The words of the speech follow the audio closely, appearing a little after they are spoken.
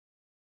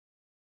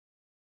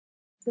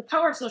the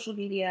power of social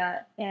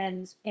media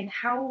and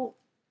how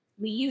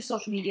we use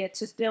social media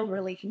to build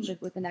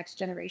relationship with the next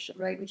generation,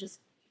 right? Which is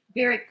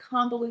very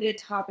convoluted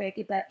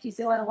topic that you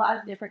go in a lot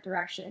of different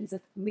directions.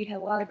 We had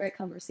a lot of great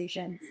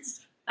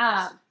conversations.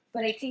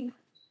 But I think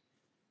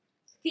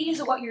themes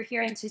of what you're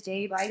hearing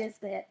today, right, is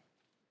that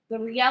the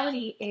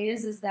reality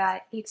is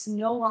that it's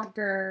no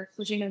longer,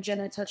 which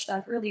Jenna touched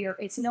on earlier,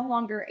 it's no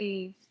longer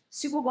a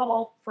Super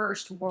Bowl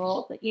first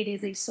world, but it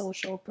is a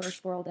social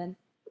first world. And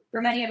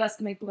for many of us,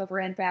 to make the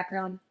brand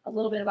background, a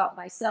little bit about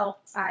myself,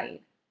 I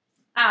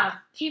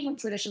came from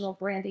traditional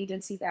brand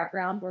agency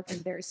background, worked in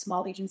a very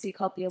small agency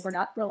called The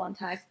Overnight for a long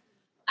time,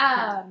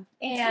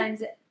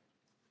 and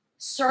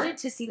started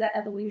to see that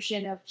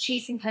evolution of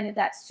chasing kind of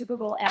that Super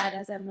Bowl ad,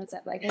 as everyone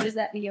said, like what is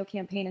that video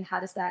campaign and how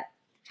does that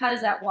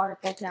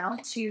waterfall down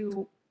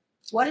to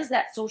what is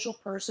that social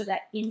first or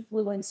that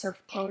influencer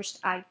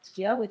first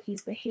idea with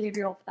these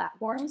behavioral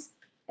platforms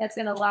that's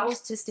going to allow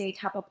us to stay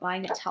top of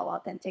mind and tell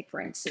authentic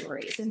brand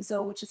stories. And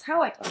so, which is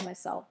how I told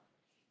myself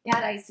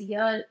at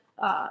IZEA,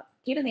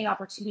 given the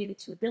opportunity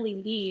to really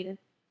lead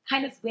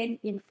kind of win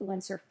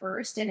influencer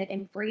first and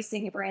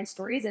embracing brand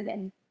stories and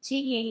then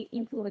taking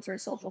influencer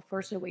social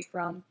first away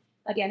from,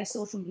 again, a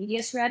social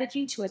media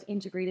strategy to an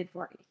integrated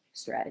marketing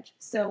strategy.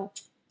 So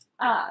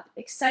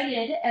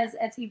excited as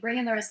we bring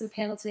in the rest of the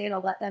panel today, and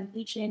I'll let them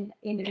each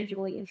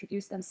individually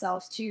introduce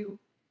themselves to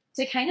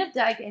kind of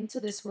dive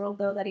into this world,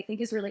 though, that I think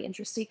is really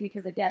interesting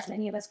because, again,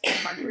 many of us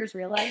marketers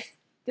realize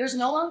there's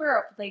no longer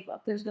a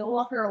playbook. There's no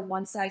longer a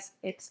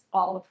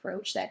one-size-fits-all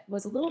approach that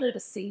was a little bit of a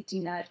safety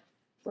net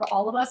for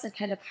all of us and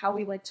kind of how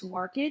we went to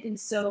market. And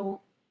so,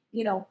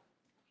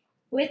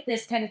 with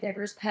this kind of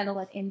diverse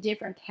panel in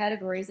different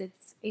categories,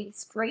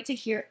 it's great to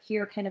hear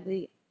kind of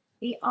the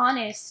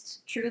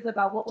honest truth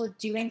about what we're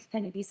doing to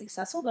kind of be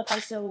successful, but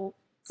also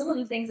some of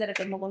the things that have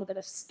been a little bit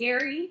of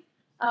scary,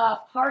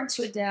 hard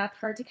to adapt,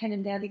 hard to kind of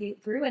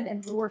navigate through,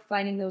 and we're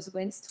finding those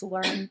wins to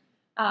learn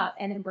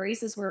and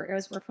embrace as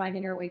we're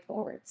finding our way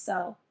forward.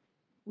 So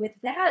with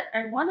that,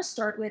 I want to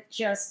start with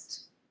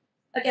just,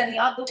 again,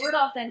 the word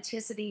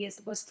authenticity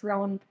was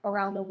thrown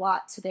around a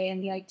lot today,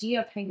 and the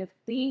idea of kind of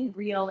being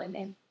real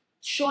and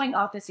showing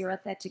off as your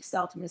authentic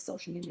self in the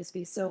social media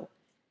space. So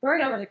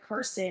going over to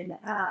Carson,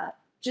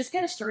 just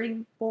kind of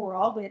starting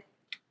overall with,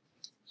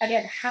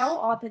 again, how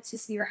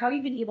authenticity or how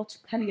you've been able to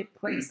kind of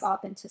embrace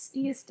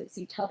authenticity is to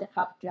tell the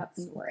Papa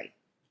John's story.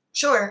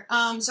 Sure.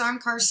 So I'm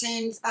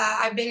Carson.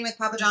 I've been with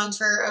Papa John's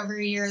for over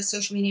a year as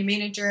social media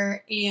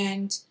manager.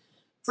 And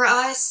for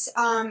us,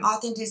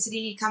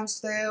 authenticity comes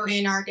through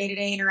in our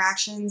day-to-day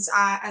interactions.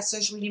 As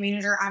social media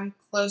manager, I'm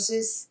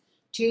closest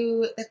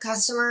to the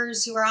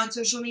customers who are on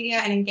social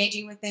media and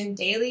engaging with them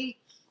daily.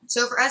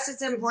 So for us,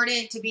 it's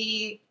important to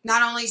be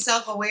not only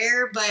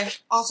self-aware, but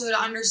also to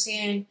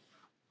understand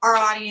our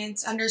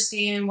audience,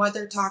 understand what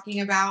they're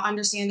talking about,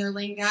 understand their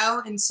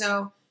lingo. And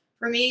so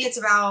for me, it's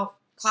about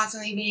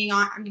constantly being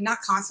on,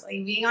 not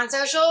constantly being on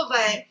social,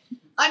 but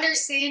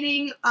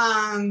understanding,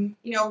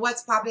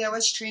 what's popular,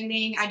 what's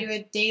trending. I do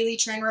a daily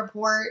trend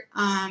report.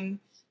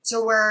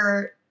 So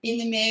we're in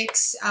the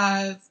mix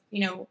of,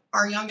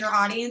 our younger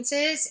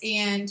audiences.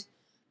 And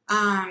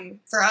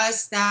for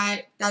us,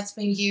 that's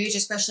been huge,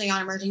 especially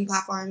on emerging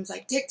platforms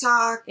like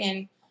TikTok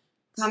and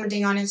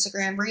commenting on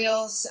Instagram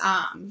Reels.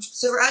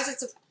 So for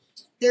us,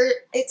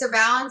 it's a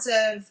balance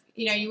of,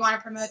 you want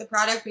to promote the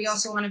product, but you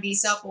also want to be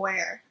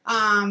self-aware.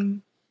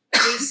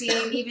 We've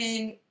seen,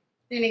 even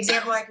an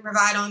example I can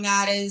provide on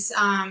that is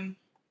I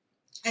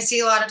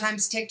see a lot of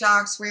times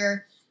TikToks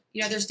where,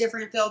 there's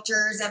different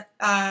filters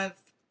of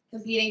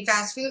competing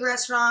fast food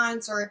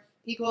restaurants, or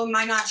people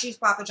might not choose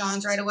Papa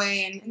John's right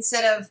away. And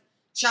instead of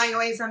shying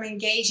away from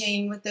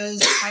engaging with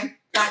that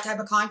type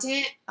of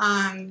content,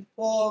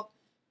 we'll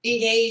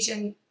engage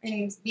and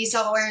be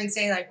self-aware and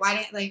say, like,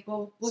 why didn't,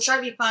 we'll try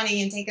to be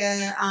funny and take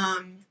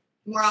a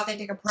more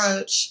authentic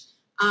approach.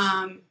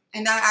 And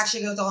that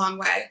actually goes a long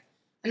way.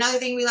 Another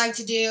thing we like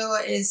to do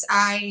is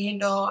I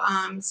handle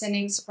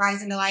sending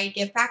surprise and delight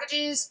gift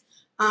packages.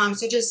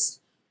 So just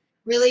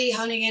really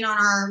honing in on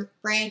our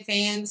brand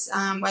fans,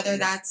 whether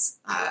that's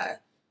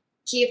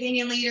key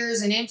opinion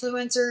leaders and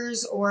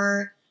influencers,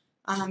 or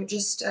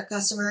just a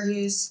customer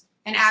who's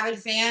an avid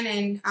fan.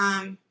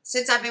 And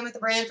since I've been with the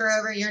brand for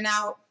over a year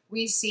now,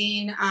 we've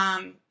seen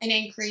an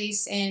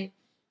increase in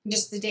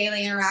just the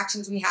daily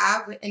interactions we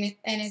have, and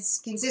it's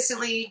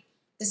consistently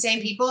the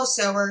same people.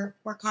 So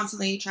we're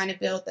constantly trying to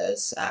build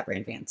those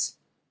brand fans.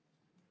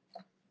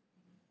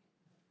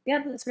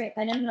 Yeah, that's great.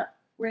 I know,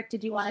 Rick,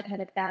 did you want to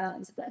kind of add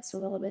on to that a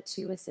little bit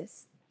too? Is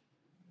this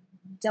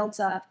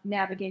Delta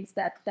navigates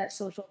that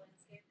social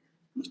landscape?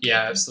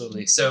 Yeah,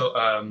 absolutely. So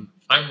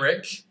I'm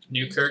Rick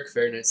Newkirk.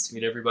 Very nice to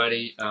meet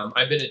everybody.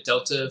 I've been at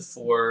Delta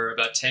for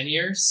about 10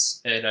 years,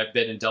 and I've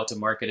been in Delta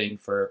marketing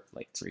for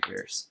like 3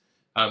 years.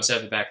 So I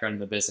have a background in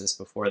the business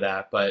before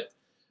that. But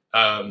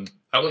I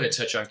want to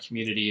touch on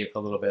community a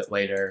little bit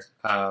later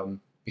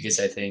because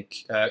I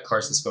think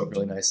Carson spoke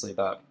really nicely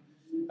about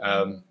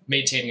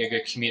maintaining a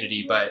good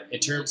community. But in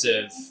terms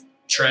of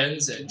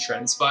trends and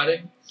trend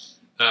spotting,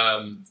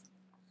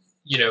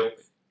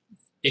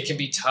 it can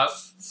be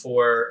tough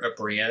for a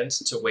brand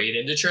to wade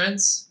into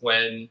trends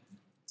when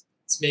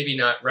it's maybe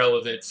not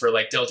relevant for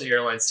like Delta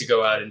Airlines to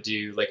go out and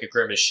do like a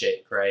Grimace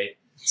shake, right?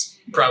 It's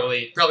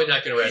probably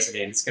not going to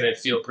resonate. It's going to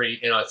feel pretty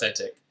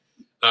inauthentic.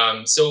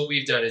 So what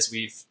we've done is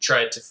we've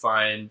tried to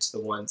find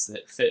the ones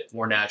that fit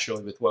more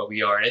naturally with what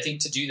we are. And I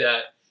think to do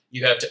that,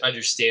 you have to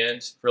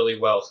understand really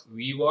well who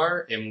you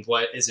are and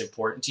what is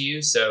important to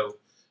you. So,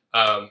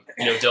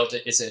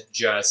 Delta isn't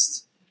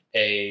just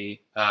a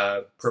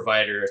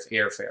provider of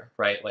airfare,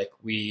 right? Like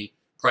we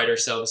pride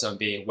ourselves on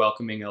being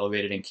welcoming,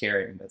 elevated, and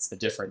caring. That's the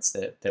difference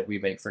that we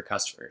make for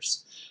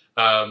customers.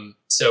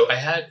 So I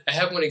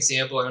have one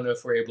example. I don't know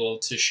if we're able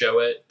to show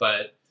it,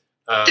 but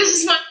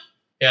this is my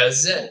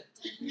this is it.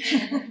 This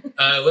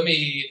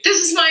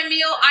is my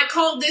meal. I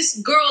call this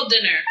girl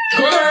dinner.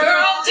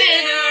 Girl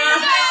dinner.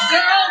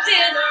 Girl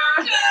dinner.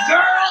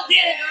 Girl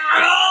dinner.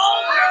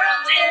 Oh,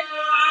 girl dinner.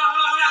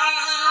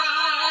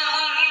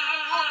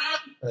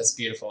 That's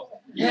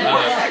beautiful.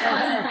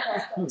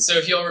 So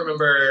if y'all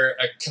remember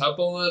a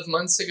couple of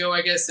months ago,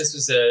 I guess this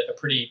was a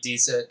pretty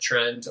decent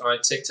trend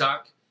on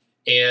TikTok,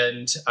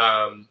 and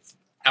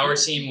our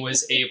team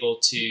was able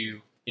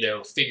to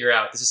figure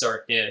out this is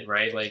our in,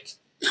 right? Like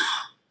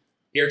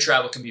air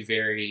travel can be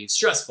very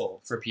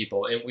stressful for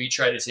people, and we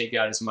try to take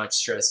out as much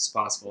stress as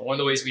possible. One of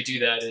the ways we do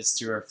that is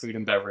through our food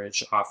and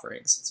beverage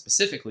offerings,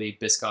 specifically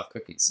Biscoff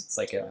cookies. It's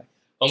like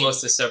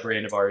almost a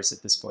sub-brand of ours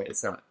at this point.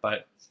 It's not,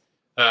 but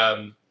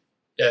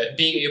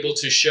being able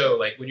to show,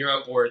 like when you're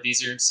on board,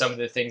 these are some of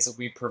the things that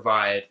we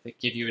provide that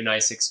give you a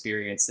nice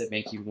experience that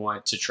make you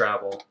want to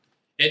travel,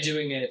 and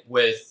doing it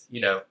with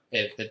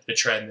a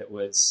trend that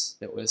was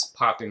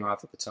popping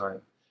off at the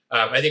time.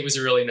 I think it was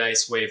a really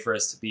nice way for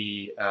us to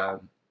be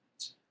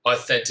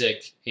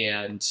authentic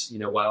and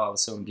while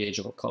also engage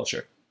with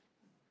culture.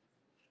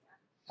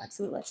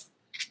 Absolutely.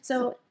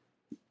 So,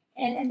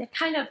 and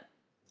kind of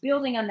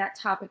building on that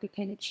topic of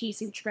kind of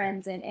chasing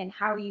trends and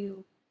how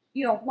you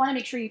want to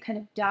make sure you kind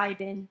of dive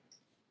in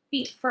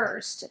feet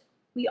first.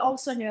 We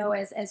also know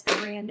as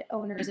brand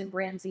owners and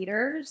brand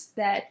leaders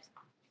that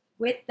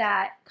with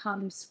that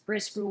comes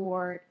risk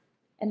reward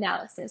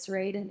analysis,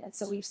 right? And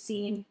so we've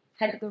seen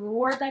kind of the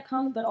reward that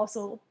comes, but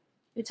also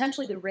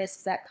potentially the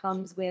risks that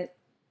comes with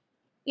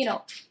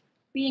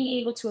being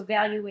able to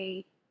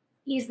evaluate,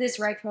 is this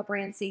right from a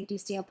brand safety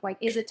standpoint?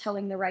 Is it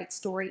telling the right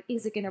story?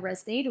 Is it going to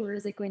resonate, or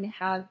is it going to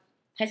have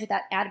kind of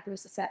that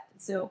adverse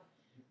effect? So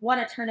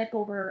want to turn it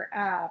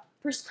over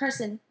first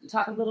person,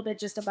 talk a little bit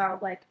just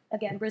about, like,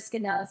 again, risk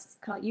analysis,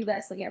 you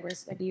guys look at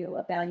risk, you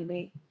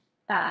evaluate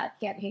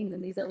campaigns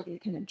and the ability to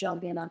kind of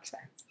jump in on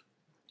track.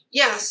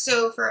 Yeah,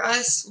 so for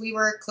us, we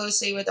work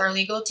closely with our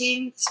legal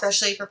team,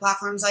 especially for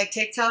platforms like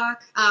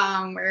TikTok,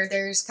 where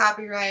there's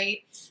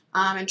copyright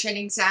and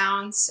trending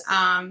sounds.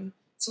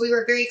 So we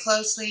work very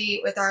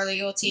closely with our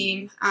legal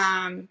team.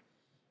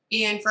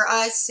 And for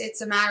us,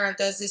 it's a matter of,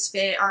 does this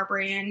fit our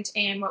brand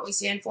and what we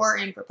stand for?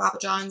 And for Papa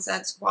John's,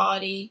 that's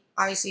quality,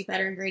 obviously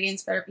better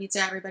ingredients, better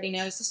pizza. Everybody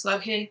knows the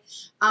slogan.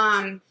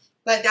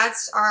 But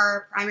that's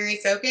our primary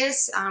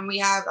focus. We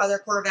have other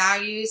core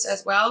values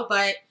as well,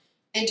 but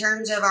in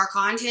terms of our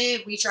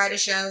content, we try to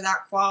show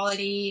that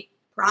quality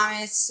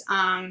promise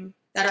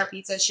that our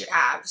pizza should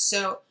have.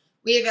 So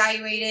we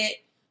evaluate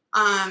it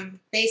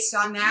based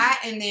on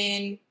that, and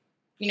then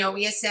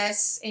we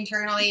assess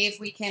internally if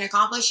we can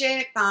accomplish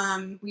it.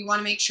 We want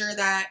to make sure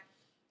that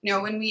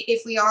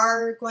if we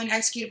are going to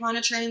execute upon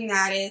a trend,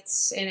 that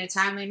it's in a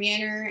timely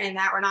manner and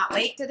that we're not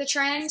late to the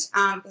trend,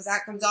 because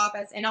that comes off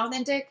as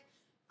inauthentic.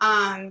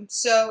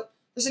 So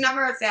there's a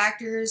number of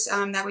factors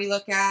that we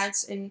look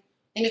at in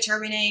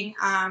determining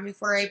if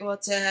we're able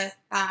to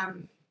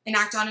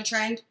enact on a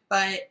trend.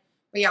 But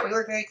yeah, we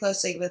work very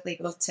closely with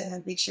legal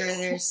to make sure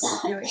there's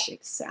no issues.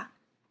 So.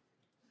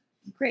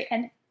 Great.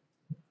 And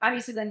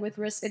obviously then with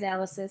risk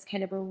analysis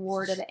kind of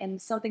rewarded,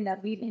 and something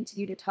that we've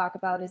interviewed to talk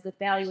about is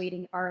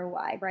evaluating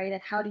ROI, right?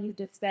 And how do you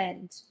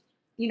defend,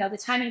 the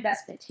time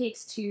investment it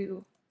takes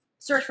to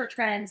search for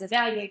trends,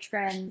 evaluate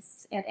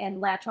trends,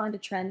 and latch on to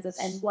trends,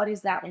 and what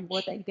is that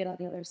reward that you get on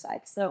the other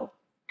side? So,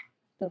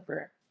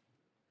 over.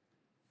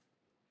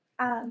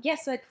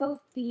 So I quote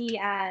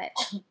I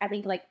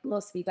think like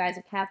most of you guys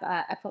have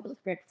a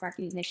public brand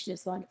marketing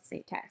initiative along at the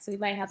same time. So we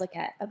might have like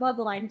a above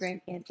the line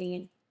brand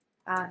campaign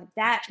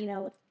that,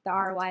 the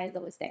ROI is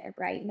always there,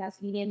 right? And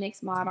that's media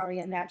mix model,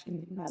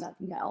 reimagining, we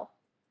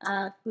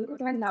were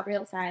talking about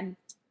real time.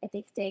 I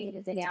think day in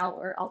and day out,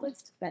 we're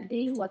always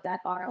defending what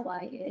that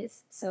ROI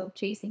is. So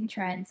chasing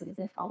trends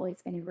is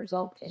always going to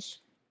result in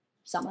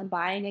someone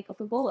buying a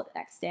Coca-Cola the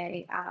next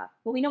day.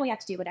 But we know we have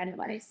to do it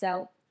anyway.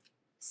 So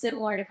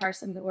similar to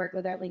Carson, to work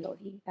with our legal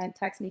team and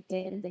text me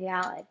day in and day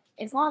out.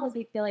 As long as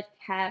we feel like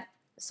we have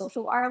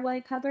social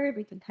ROI covered,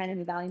 we can kind of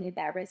evaluate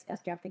that risk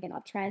as jumping in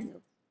on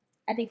trends.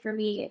 I think for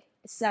me,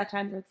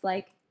 sometimes it's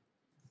like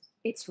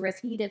it's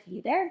risky to be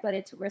there, but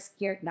it's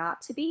riskier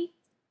not to be.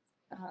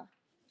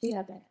 We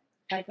have that.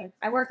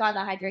 I work on the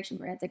hydration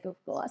brands at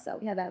Coca-Cola, so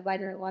we have that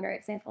vitamin water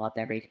example up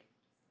there.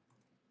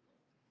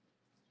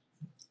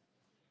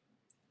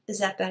 Is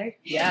that better?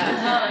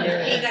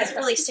 Yeah. You guys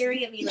really like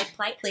staring at me like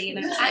blankly,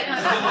 and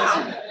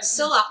I'm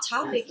so off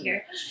topic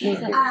here.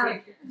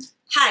 Hi,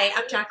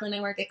 I'm Jacqueline.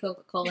 I work at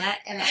Coca-Cola,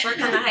 and I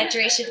work on the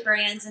hydration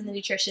brands and the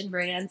nutrition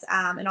brands,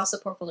 and also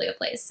portfolio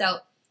plays. So,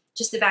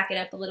 just to back it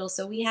up a little,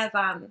 so we have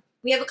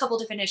a couple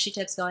different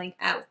initiatives going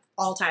at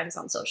all times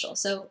on social.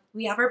 So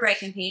we have our bright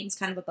campaigns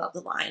kind of above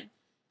the line.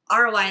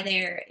 ROI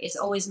there is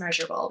always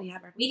measurable. We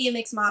have our media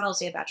mix models,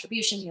 we have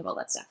attribution, we have all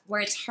that stuff. Where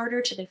it's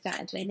harder to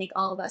defend, and I think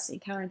all of us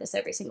encounter this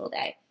every single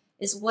day,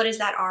 is what is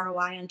that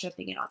ROI on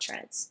jumping in on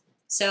trends?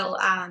 So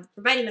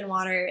for vitamin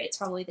water, it's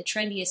probably the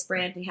trendiest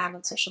brand we have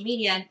on social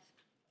media.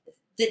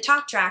 The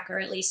talk track, or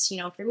at least,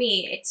 for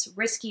me, it's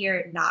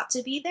riskier not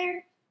to be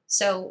there.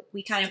 So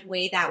we kind of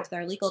weigh that with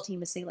our legal team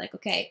to say like,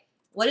 okay,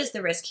 what is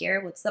the risk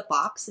here? What's the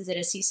box? Is it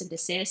a cease and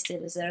desist?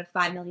 Is it a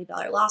 $5 million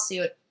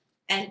lawsuit?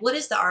 And what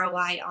is the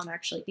ROI on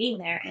actually being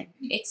there? And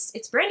it's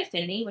brand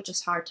affinity, which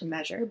is hard to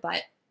measure,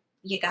 but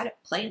you got to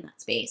play in that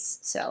space.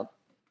 So,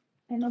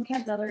 and on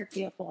Ken's other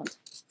example.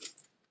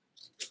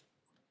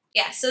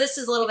 Yeah, so this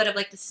is a little bit of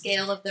like the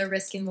scale of the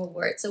risk and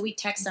reward. So we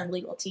text our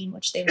legal team,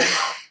 which they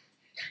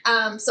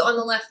will. So on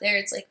the left there,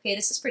 it's like, okay,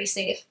 this is pretty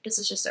safe. This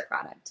is just our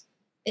product.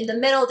 In the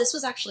middle, this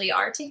was actually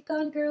our take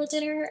on Girl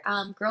Dinner.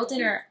 Girl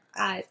Dinner,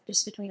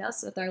 just between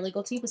us with our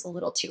legal team, was a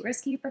little too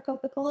risky for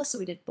Coca-Cola, so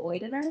we did Boy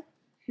Dinner.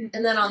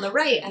 And then on the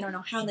right, I don't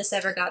know how this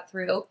ever got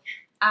through,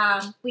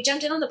 we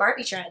jumped in on the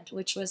Barbie trend,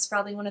 which was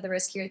probably one of the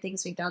riskier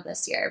things we've done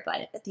this year.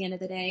 But at the end of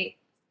the day,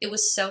 it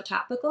was so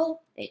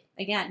topical.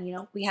 Again,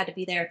 we had to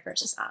be there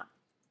versus not.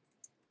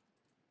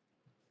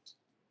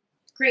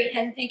 Great.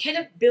 And kind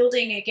of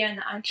building again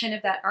on kind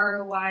of that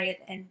ROI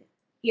and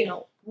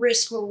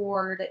risk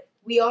reward.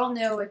 We all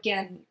know,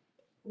 again,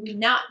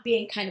 not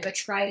being kind of a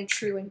tried and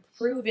true and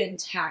proven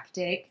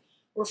tactic.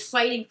 We're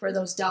fighting for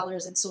those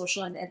dollars in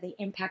social and the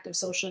impact of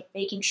social,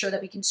 making sure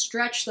that we can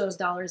stretch those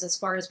dollars as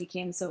far as we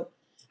can. So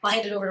I'll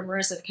hand it over to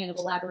Marissa to kind of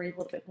elaborate a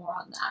little bit more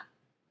on that.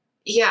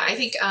 Yeah, I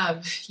think,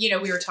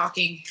 we were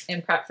talking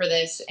in prep for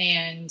this,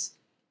 and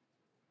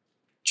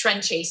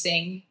trend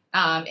chasing,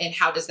 and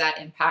how does that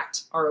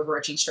impact our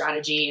overarching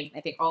strategy? And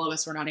I think all of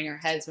us were nodding our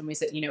heads when we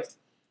said,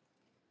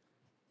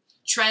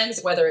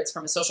 trends, whether it's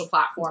from a social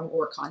platform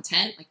or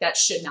content, like that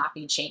should not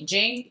be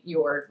changing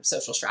your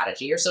social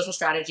strategy. Your social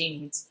strategy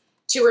needs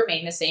to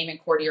remain the same and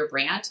core to your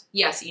brand.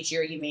 Yes, each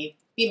year you may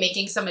be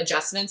making some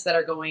adjustments that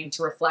are going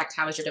to reflect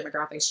how has your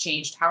demographics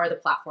changed, how are the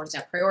platforms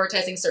now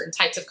prioritizing certain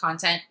types of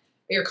content,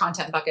 or your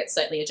content bucket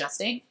slightly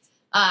adjusting.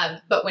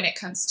 But when it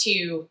comes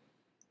to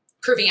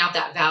proving out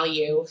that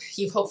value,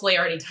 you've hopefully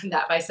already done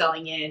that by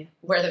selling in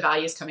where the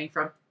value is coming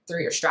from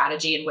through your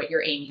strategy and what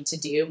you're aiming to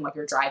do and what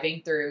you're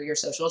driving through your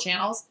social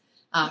channels.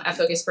 At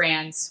Focus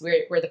Brands,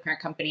 we're the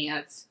parent company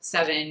of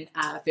 7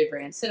 food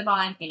brands: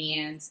 Cinnabon, Annie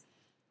Ann's,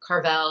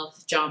 Carvel,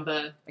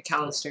 Jamba,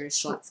 McAllister's,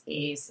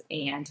 Schlotzsky's,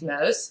 and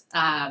Moe's.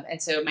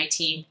 And so my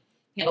team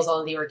handles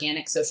all of the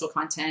organic social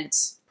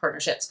content,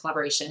 partnerships,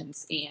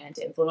 collaborations, and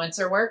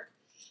influencer work.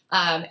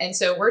 And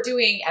so we're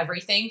doing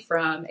everything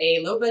from a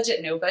low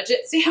budget, no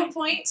budget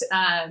standpoint.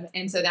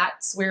 And so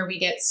that's where we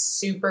get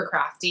super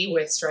crafty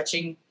with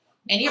stretching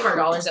any of our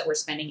dollars that we're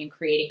spending in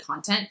creating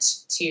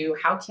content to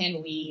how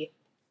can we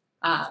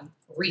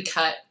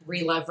recut,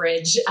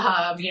 re-leverage.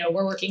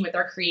 We're working with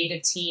our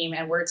creative team,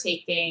 and we're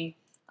taking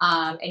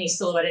any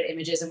silhouetted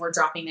images and we're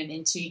dropping them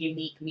into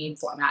unique meme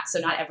formats. So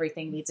not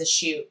everything needs a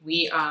shoot.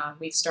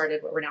 We've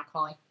started what we're now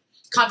calling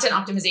content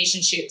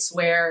optimization shoots,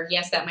 where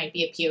yes, that might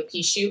be a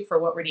POP shoot for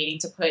what we're needing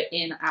to put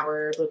in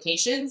our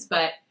locations,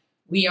 but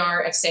we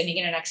are extending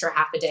it an extra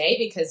half a day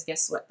because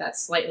guess what?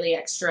 That's slightly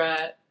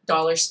extra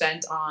dollars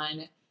spent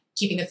on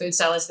keeping the food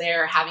stylist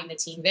there, having the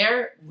team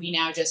there. We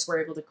now just were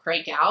able to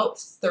crank out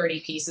 30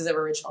 pieces of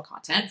original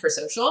content for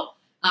social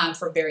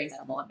for very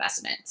minimal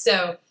investment.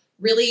 So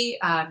really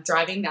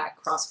driving that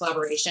cross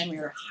collaboration. We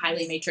are a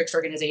highly matrix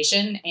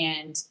organization,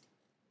 and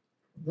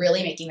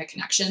really making the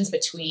connections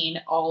between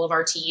all of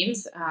our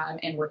teams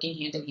and working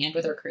hand in hand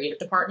with our creative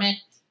department.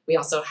 We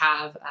also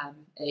have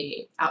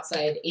a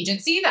outside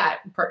agency that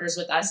partners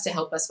with us to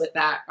help us with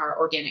that, our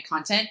organic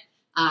content.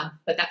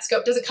 But that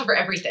scope doesn't cover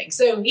everything.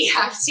 So we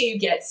have to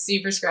get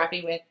super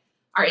scrappy with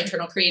our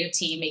internal creative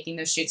team, making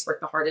those shoots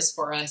work the hardest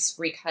for us,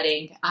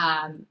 recutting,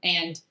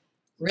 and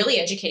really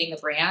educating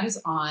the brands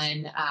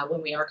on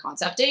when we are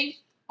concepting,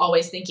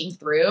 always thinking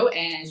through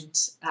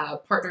and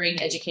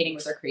partnering, educating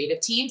with our creative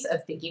teams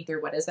of thinking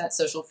through what does that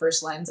social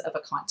first lens of a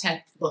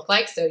content look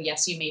like. So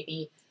yes, you may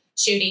be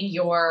shooting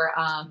your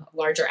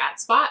larger ad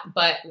spot,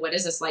 but what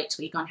is a slight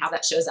tweak on how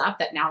that shows up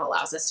that now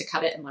allows us to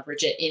cut it and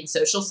leverage it in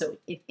social so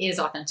it is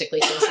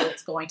authentically social,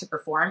 it's going to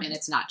perform, and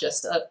it's not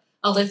just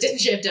a lift and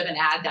shift of an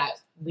ad that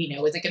we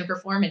know isn't going to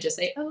perform and just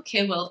say, oh,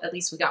 okay, well, at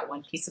least we got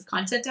one piece of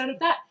content out of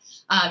that.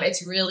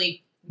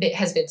 It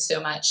has been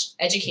so much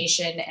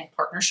education and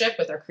partnership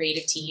with our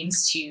creative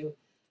teams to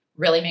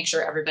really make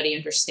sure everybody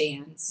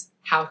understands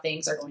how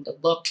things are going to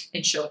look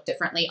and show up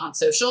differently on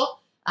social.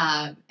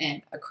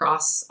 And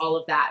across all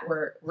of that,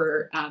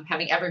 we're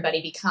having everybody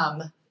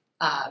become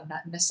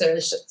not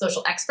necessarily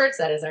social experts.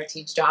 That is our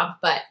team's job,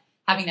 but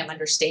having them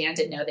understand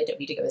and know they don't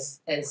need to go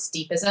as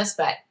deep as us,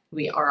 but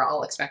we are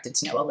all expected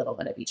to know a little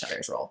bit of each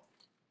other's role.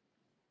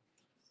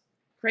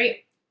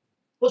 Great.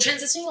 Well,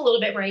 transitioning a little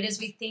bit, right, as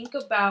we think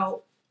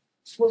about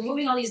we're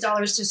moving all these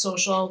dollars to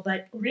social,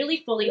 but really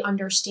fully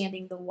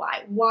understanding the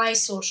why. Why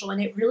social?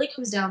 And it really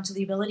comes down to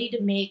the ability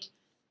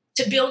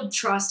to build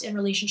trust and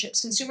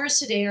relationships. Consumers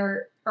today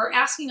are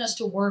asking us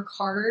to work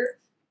harder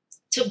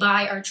to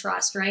buy our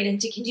trust, right?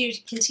 And to continue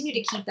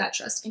to keep that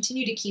trust,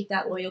 continue to keep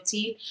that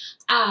loyalty.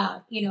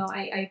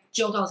 I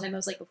joke all the time. I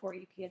was like, before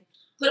you can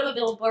put up a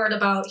billboard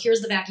about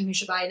here's the vacuum you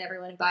should buy, and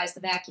everyone buys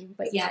the vacuum.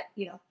 But yet,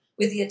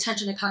 with the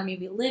attention economy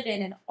we live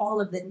in and all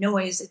of the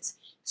noise, it's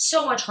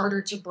so much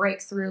harder to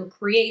break through,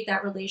 create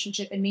that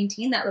relationship, and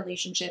maintain that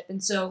relationship.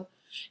 And so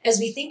as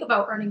we think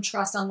about earning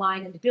trust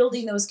online and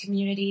building those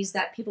communities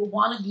that people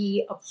want to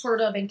be a part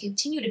of and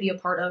continue to be a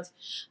part of,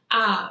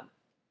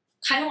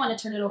 kind of want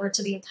to turn it over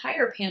to the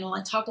entire panel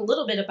and talk a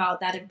little bit about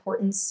that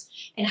importance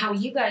and how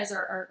you guys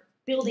are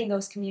building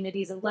those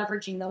communities and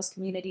leveraging those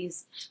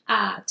communities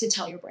to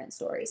tell your brand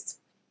stories.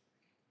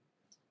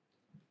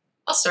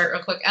 I'll start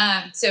real quick.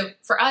 So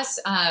for us,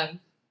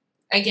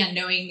 again,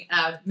 knowing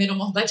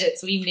minimal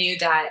budgets, we knew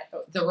that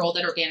the role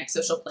that organic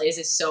social plays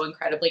is so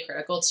incredibly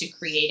critical to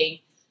creating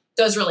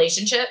those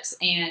relationships.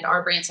 And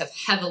our brands have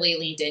heavily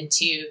leaned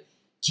into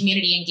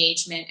community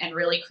engagement and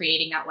really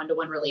creating that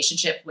one-to-one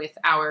relationship with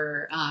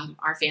our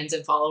fans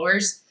and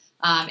followers.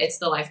 It's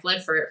the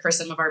lifeblood for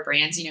some of our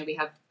brands. We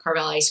have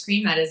Carvel Ice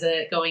Cream that is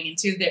going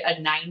into their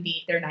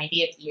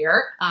 90th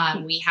year.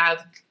 We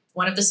have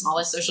one of the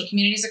smallest social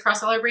communities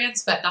across all our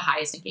brands, but the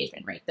highest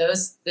engagement rate.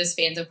 Those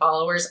fans and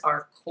followers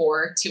are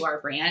core to our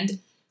brand.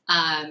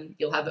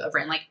 You'll have a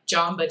brand like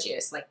Jamba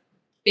Juice, like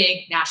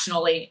big,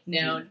 nationally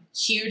known,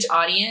 huge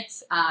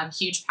audience,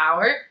 huge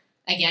power.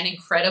 Again,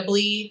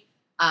 incredibly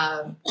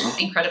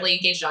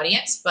engaged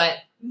audience, but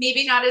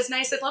maybe not as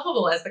nice and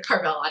lovable as the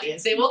Carvel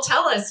audience. They will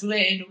tell us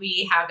when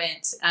we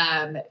haven't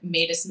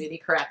made a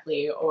smoothie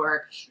correctly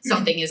or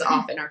something is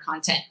off in our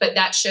content. But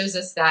that shows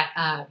us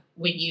that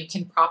when you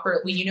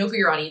know who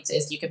your audience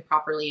is, you can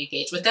properly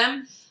engage with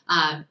them.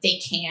 They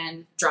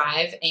can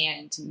drive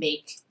and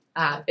make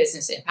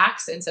business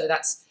impacts. And so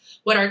that's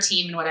what our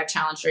team and what I've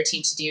challenged our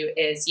team to do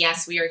is,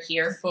 yes, we are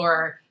here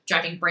for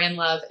driving brand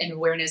love and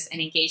awareness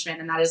and engagement.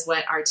 And that is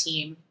what our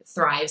team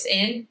thrives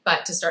in.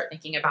 But to start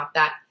thinking about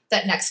that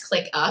next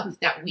click up,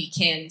 that we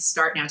can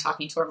start now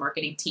talking to our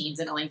marketing teams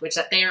in a language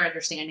that they are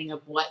understanding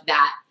of what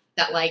that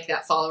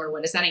follower,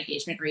 what is that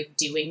engagement rate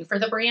doing for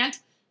the brand.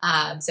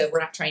 So we're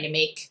not trying to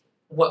make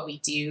what we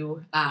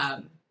do,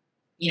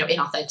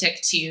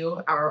 inauthentic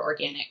to our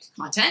organic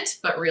content,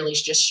 but really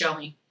just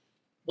showing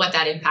what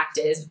that impact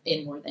is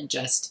in more than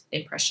just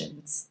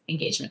impressions,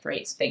 engagement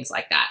rates, things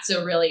like that.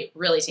 So really,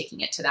 really taking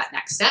it to that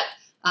next step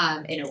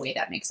in a way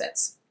that makes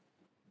sense.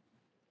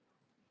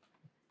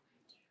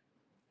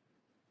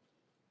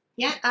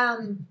 Yeah.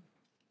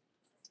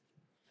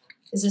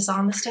 Is this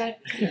on this time?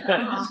 You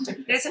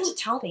guys have to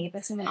tell me if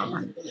it's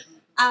on.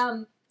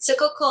 So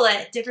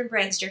Coca-Cola, different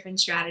brands, different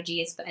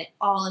strategies, but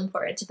all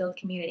important to build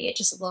community. It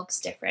just looks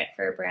different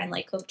for a brand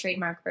like Coke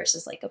trademark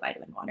versus like a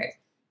vitamin water.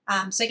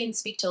 So I can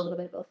speak to a little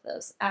bit of both of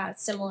those.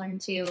 Similar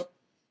to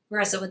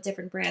Marissa with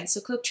different brands.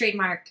 So Coke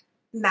trademark,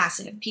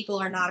 massive. People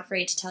are not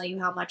afraid to tell you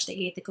how much they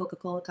hate the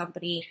Coca-Cola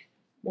company.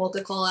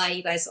 Coca-Cola,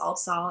 you guys all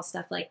saw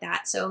stuff like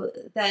that. So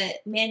the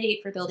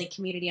mandate for building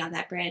community on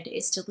that brand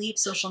is to leave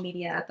social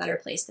media a better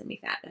place than we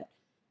found it.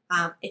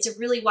 It's a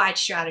really wide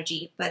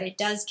strategy, but it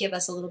does give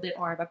us a little bit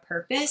more of a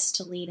purpose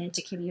to lean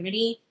into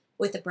community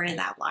with a brand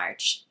that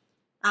large.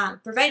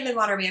 For vitamin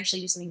water, we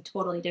actually do something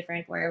totally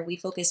different where we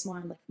focus more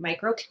on like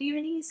micro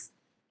communities.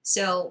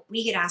 So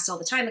we get asked all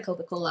the time at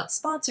Coca-Cola,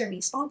 sponsor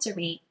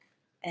me.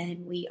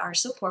 And we are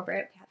so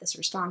corporate. We have this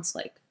response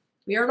like,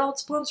 we are not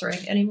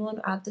sponsoring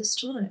anyone at this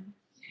time.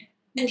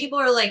 And people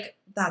are like,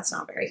 that's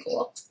not very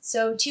cool.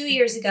 So 2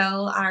 years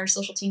ago, our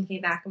social team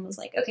came back and was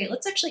like, okay,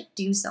 let's actually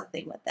do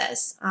something with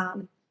this.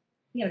 An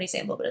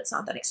example, but it's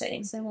not that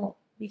exciting, so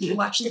we can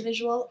watch the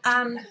visual.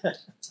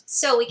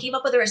 So we came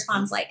up with a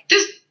response like,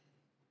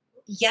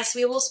 yes,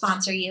 we will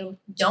sponsor you.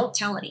 Don't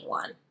tell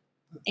anyone.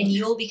 And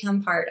you will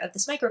become part of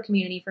this micro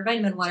community for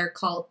vitamin water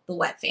called the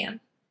Wet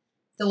Fam.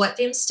 The Wet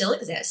Fam still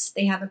exists.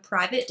 They have a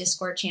private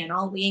Discord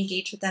channel. We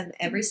engage with them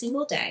every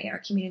single day. Our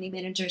community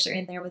managers are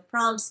in there with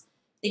prompts.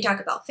 They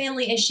talk about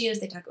family issues.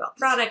 They talk about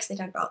products. They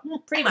talk about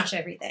pretty much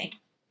everything.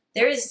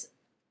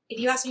 If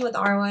you ask me what the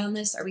ROI on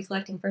this, are we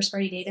collecting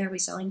first-party data? Are we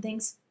selling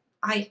things?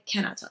 I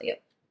cannot tell you.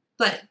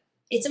 But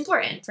it's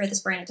important for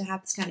this brand to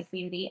have this kind of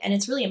community. And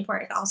it's really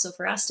important also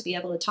for us to be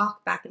able to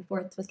talk back and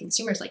forth with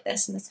consumers like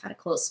this in this kind of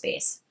closed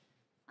space.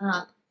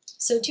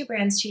 So 2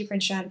 brands, 2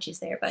 different strategies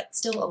there, but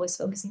still always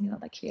focusing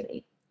on the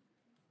community.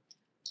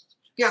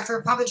 Yeah,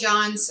 for Papa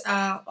John's,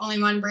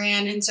 only one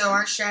brand, and so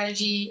our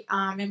strategy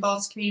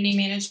involves community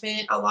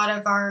management.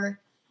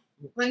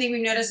 One thing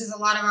we've noticed is a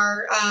lot of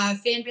our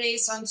fan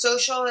base on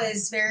social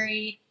is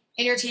very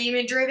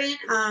entertainment driven,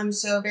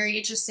 so very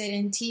interested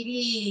in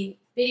TV,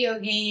 video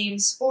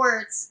games,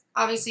 sports.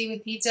 Obviously,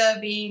 with pizza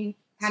being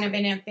kind of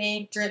an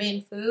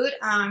event-driven food.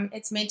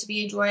 It's meant to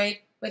be enjoyed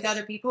with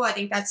other people. I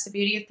think that's the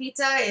beauty of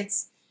pizza.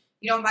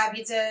 You don't buy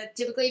pizza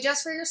typically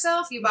just for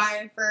yourself. You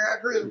buy it for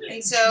a group.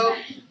 And so,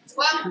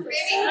 well, maybe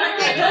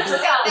that's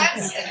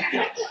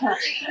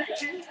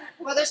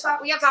well.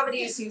 We have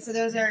papadillas too. So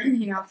those are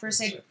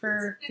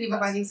for people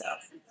by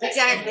themselves.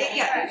 Exactly.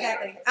 Yeah.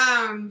 Exactly.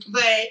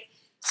 But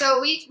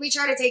so we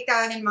try to take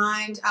that in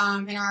mind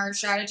in our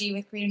strategy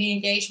with community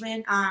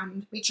engagement.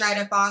 We try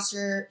to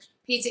foster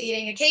pizza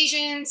eating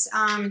occasions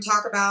and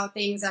talk about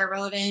things that are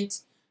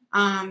relevant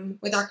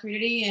with our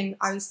community, and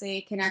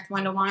obviously connect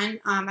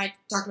one-to-one. I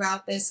talked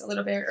about this a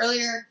little bit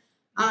earlier,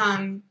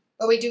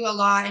 but we do a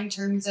lot in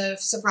terms of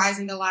surprise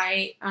and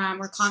delight.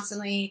 We're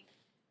constantly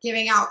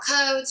giving out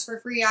codes for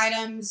free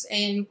items,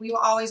 and we will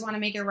always want to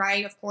make it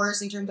right, of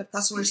course, in terms of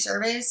customer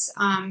service.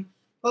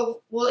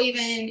 But we'll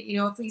even,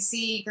 if we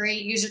see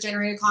great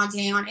user-generated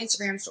content on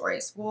Instagram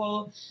stories,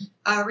 we'll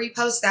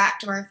repost that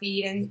to our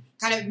feed and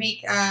kind of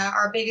make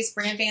our biggest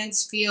brand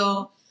fans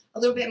feel a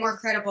little bit more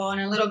credible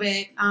and a little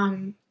bit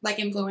like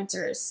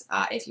influencers,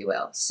 if you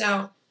will.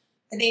 So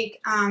I think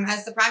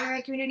as the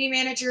primary community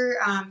manager,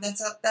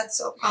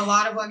 that's a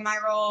lot of what my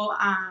role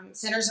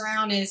centers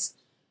around, is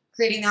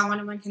creating that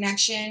one-on-one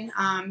connection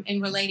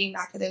and relating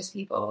back to those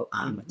people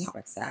with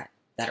topics that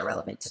are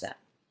relevant to them.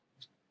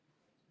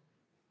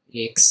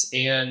 Thanks.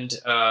 And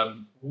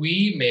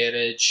we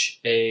manage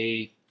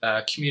a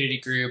community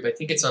group. I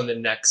think it's on the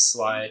next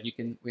slide.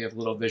 We have a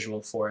little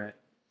visual for it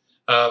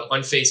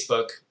on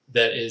Facebook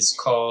that is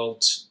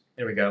called,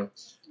 there we go,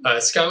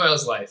 Sky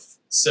Miles Life.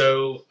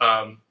 So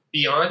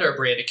beyond our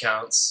brand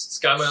accounts,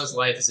 Sky Miles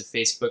Life is a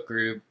Facebook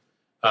group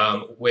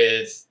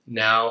with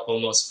now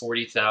almost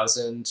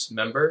 40,000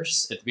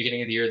 members. At the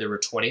beginning of the year, there were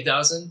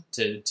 20,000,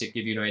 to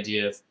give you an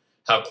idea of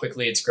how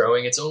quickly it's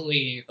growing. It's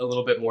only a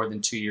little bit more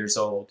than 2 years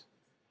old.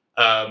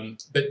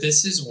 But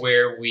this is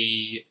where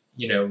we,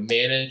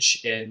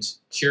 manage and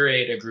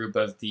curate a group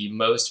of the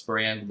most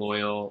brand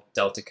loyal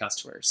Delta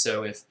customers.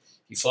 So if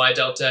you fly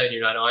Delta and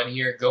you're not on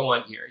here, go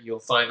on here. You'll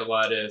find a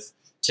lot of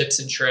tips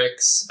and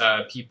tricks.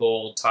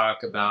 People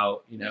talk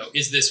about,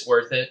 is this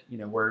worth it?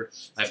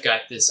 I've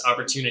got this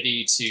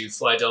opportunity to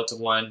fly Delta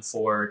One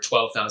for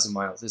 12,000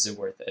 miles. Is it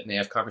worth it? And they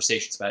have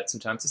conversations about it.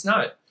 Sometimes it's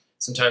not.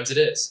 Sometimes it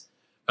is.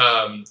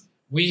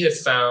 We have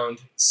found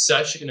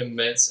such an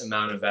immense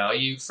amount of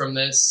value from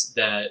this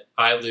that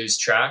I lose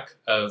track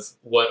of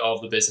what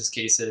all the business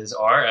cases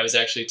are. I was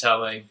actually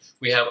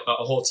we have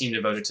a whole team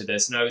devoted to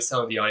this, and I was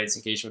telling the audience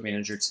engagement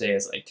manager today,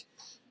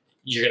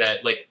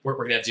 we're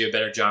gonna have to do a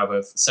better job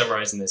of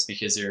summarizing this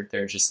because there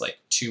are just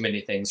too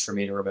many things for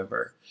me to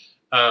remember.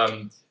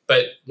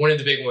 But one of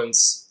the big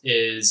ones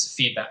is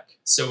feedback.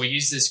 So we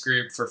use this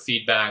group for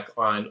feedback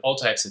on all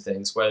types of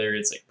things, whether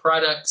it's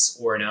products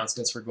or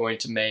announcements we're going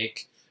to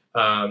make.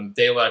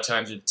 They a lot of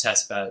times are the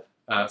test bed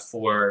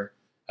for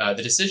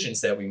the decisions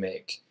that we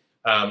make.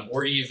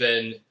 Or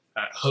even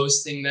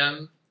hosting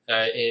them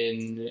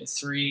in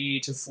 3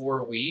 to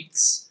 4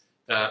 weeks.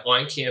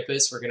 On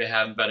campus, we're going to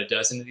have about a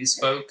dozen of these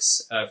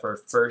folks for our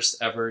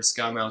first ever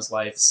Sky Miles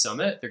Life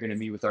Summit. They're going to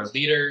meet with our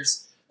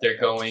leaders. They're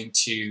going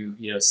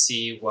to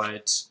see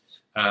what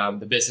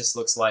the business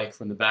looks like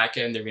from the back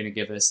end. They're going to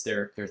give us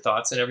their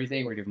thoughts and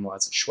everything. We're going to give them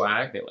lots of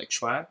swag. They like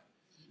swag.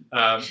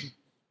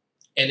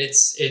 And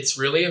it's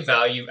really a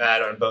value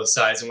add on both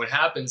sides. And what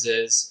happens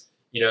is,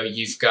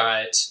 you've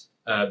got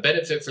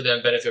benefit for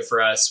them, benefit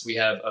for us. We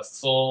have a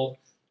full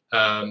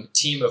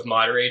team of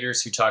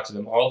moderators who talk to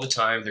them all the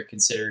time. They're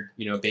considered,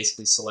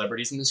 basically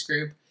celebrities in this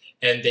group,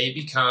 and they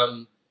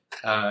become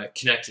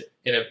connected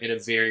in a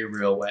very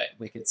real way.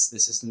 This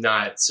is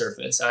not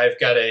surface. I've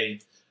got an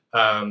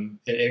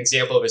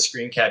example of a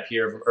screen cap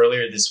here from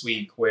earlier this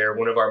week where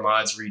one of our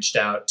mods reached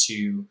out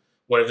to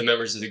one of the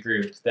members of the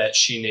group that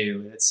she knew,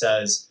 and it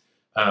says,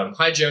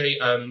 hi,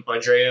 Joni. I'm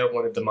Andrea,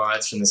 one of the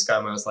mods from the Sky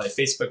Miles Life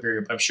Facebook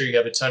group. I'm sure you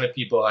have a ton of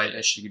people.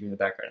 I should give you the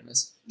background on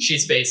this.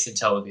 She's based in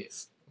Tel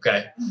Aviv.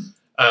 Okay.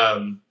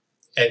 And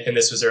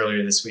this was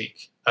earlier this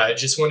week.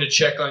 Just wanted to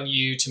check on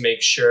you to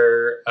make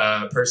sure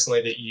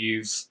personally that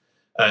you've,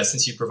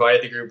 since you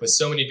provided the group with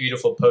so many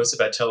beautiful posts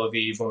about Tel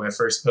Aviv, one of my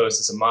first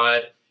posts as a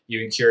mod, you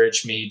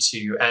encouraged me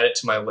to add it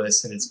to my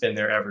list, and it's been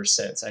there ever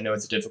since. I know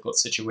it's a difficult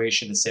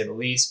situation to say the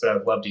least, but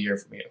I'd love to hear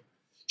from you.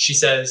 She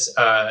says,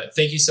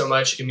 thank you so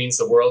much. It means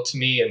the world to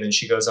me. And then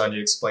she goes on to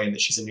explain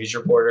that she's a news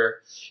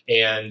reporter.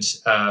 And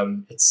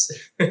it's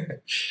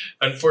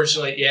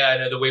unfortunately, I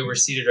know the way we're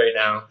seated right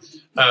now.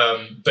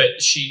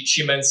 But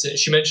she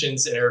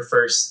mentions in her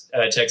first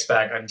text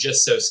back, I'm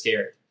just so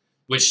scared,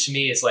 which to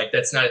me is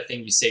that's not a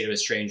thing you say to a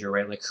stranger,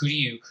 right? Who do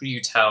you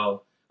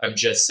tell I'm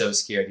just so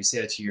scared? You say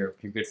that to your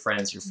good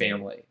friends, your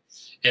family.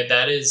 And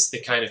that is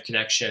the kind of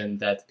connection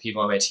that the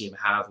people on my team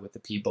have with the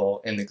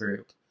people in the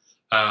group.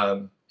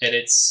 And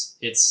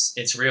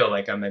it's real,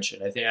 like I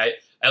mentioned. I think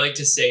I like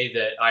to say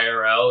that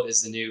IRL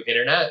is the new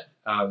internet.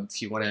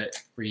 If you want to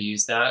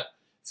reuse that,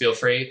 feel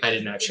free. I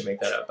didn't actually make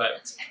that up,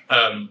 but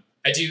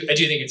I do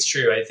think it's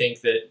true. I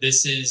think that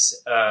this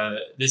is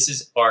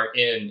our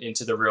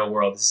into the real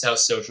world. This is how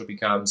social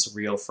becomes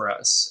real for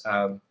us.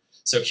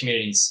 So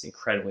community is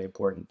incredibly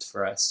important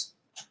for us.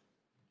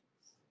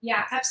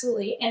 Yeah,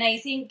 absolutely. And I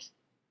think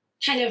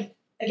kind of,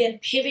 again,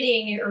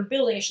 pivoting or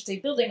building, I should say,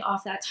 building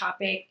off that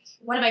topic,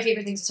 one of my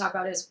favorite things to talk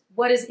about is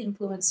what is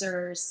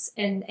influencers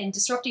and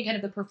disrupting kind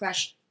of the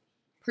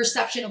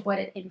perception of what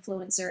an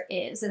influencer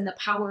is and the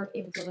power of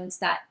influence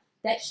that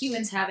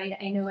humans have.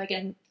 I know,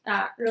 again,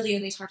 earlier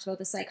they talked about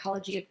the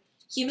psychology of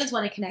humans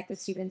want to connect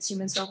with students,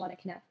 humans don't want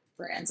to connect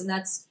with brands. And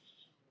that's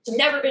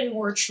never been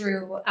more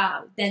true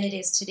than it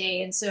is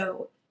today. And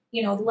so,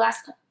 the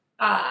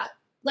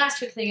last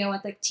quick thing I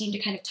want the team to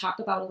kind of talk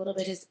about a little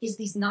bit is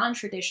these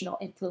non-traditional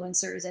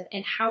influencers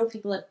and how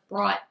people have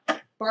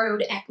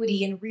borrowed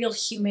equity in real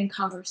human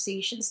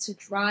conversations to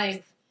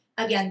drive,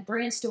 again,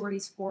 brand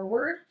stories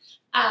forward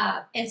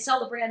and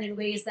sell the brand in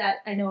ways that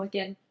I know,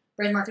 again,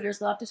 brand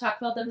marketers love to talk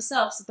about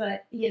themselves,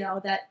 but,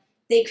 that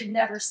they could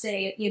never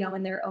say,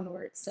 in their own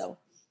words. So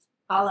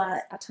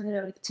I'll turn it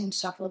over to the team to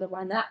talk a little bit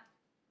more on that.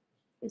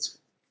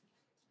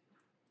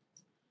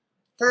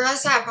 For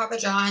us at Papa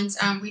John's,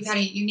 we've had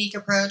a unique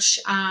approach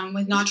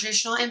with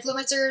non-traditional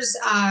influencers.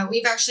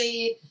 We've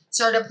actually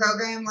started a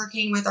program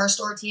working with our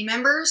store team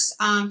members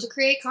to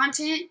create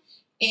content.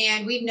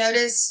 And we've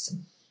noticed,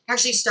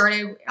 actually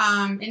started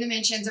in the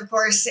mentions, of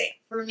course,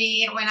 for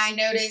me, when I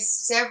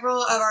noticed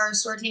several of our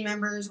store team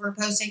members were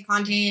posting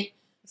content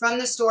from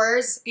the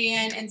stores.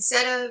 And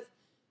instead of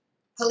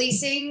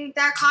policing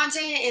that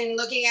content and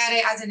looking at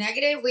it as a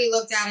negative, we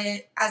looked at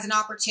it as an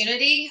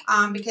opportunity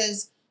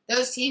because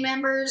those team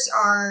members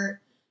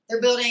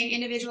they're building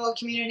individual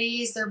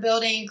communities, they're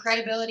building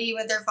credibility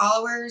with their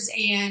followers,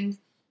 and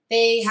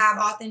they have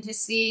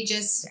authenticity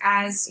just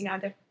as,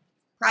 the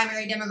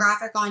primary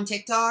demographic on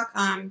TikTok.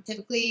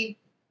 Typically,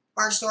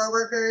 our store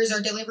workers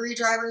or delivery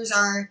drivers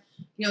are,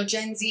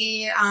 Gen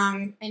Z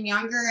and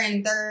younger,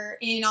 and they're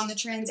in on the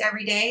trends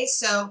every day.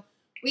 So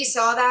we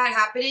saw that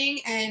happening,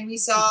 and we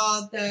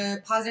saw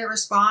the positive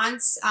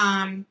response.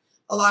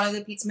 A lot of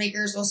the pizza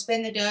makers will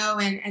spin the dough,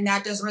 and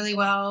that does really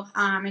well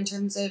in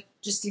terms of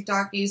just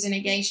TikTok views and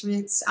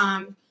engagements.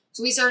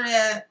 So we started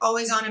an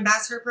always-on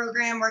ambassador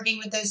program working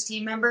with those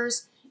team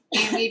members,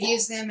 and we've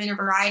used them in a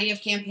variety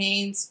of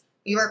campaigns.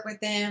 We work with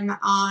them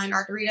on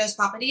our Doritos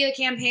Papadilla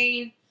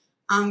campaign,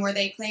 where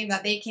they claim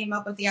that they came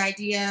up with the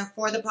idea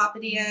for the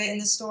Papadilla in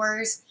the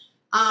stores.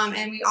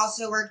 And we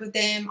also worked with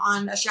them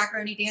on a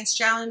Shakaroni Dance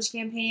Challenge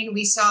campaign.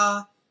 We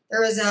saw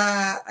there was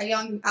a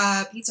young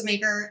pizza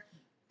maker,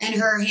 and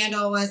her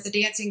handle was the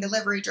dancing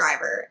delivery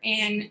driver.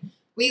 And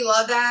we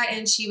love that.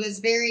 And she was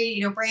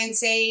very, brand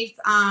safe.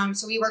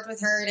 So we worked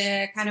with her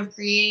to kind of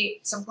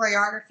create some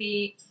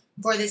choreography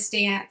for this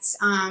dance.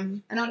 I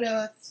don't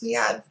know if we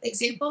have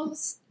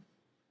examples,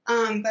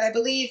 but I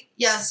believe,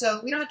 so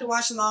we don't have to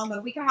watch them all,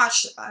 but we can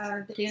watch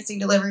the dancing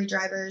delivery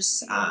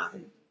drivers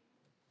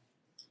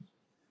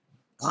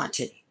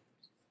content.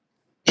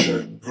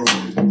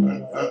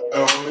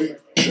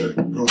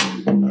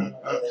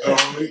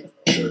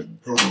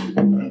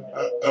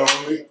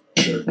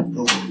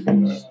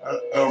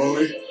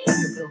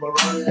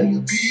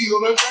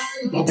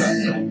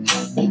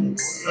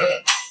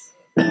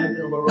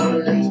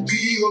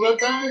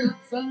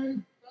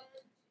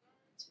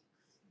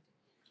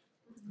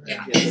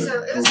 Yeah,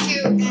 so it was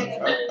cute, and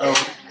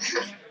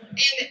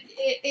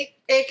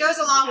it goes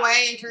a long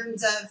way in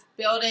terms of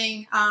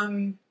building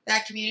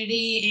that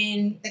community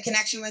and the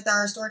connection with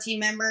our store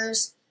team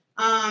members.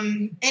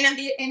 And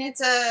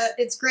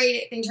it's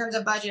great in terms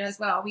of budget as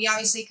well. We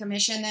obviously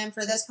commission them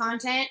for this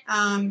content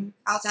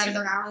outside of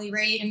their hourly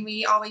rate, and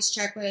we always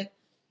check with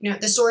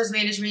the store's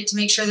management to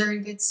make sure they're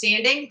in good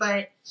standing.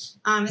 But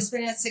it's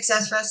been a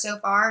success for us so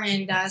far,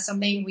 and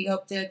something we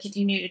hope to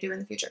continue to do in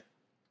the future.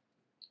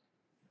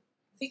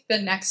 I think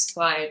the next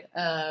slide,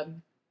 or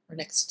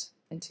next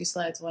in 2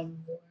 slides, one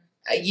more.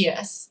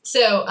 Yes.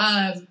 So,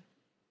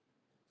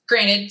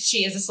 granted,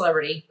 she is a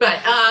celebrity,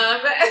 but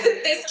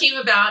this came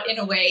about in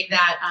a way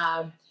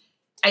that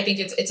I think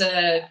it's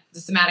a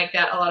thematic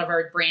that a lot of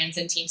our brands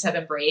and teams have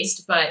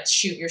embraced, but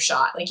shoot your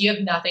shot. Like, you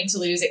have nothing to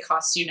lose. It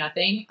costs you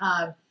nothing.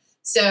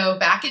 So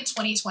back in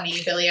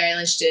 2020, Billie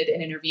Eilish did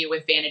an interview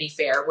with Vanity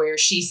Fair where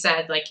she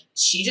said,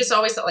 she just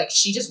always thought,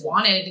 she just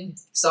wanted and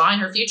saw in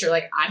her future,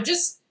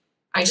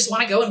 I just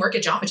want to go and work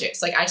at Jamba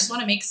Juice. I just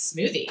want to make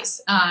smoothies,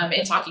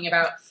 and talking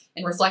about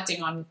and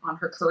reflecting on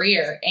her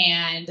career.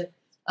 And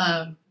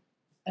I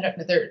don't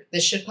know,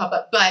 this should pop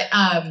up, but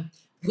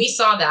we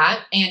saw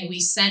that, and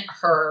we sent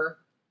her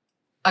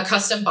a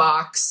custom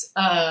box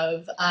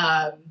of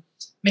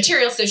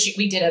materials. So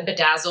we did a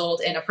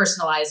bedazzled and a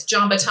personalized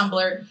Jamba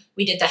tumbler.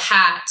 We did the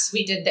hat,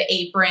 we did the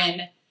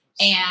apron,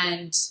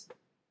 and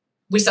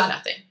we saw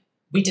nothing.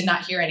 We did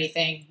not hear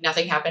anything.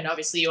 Nothing happened.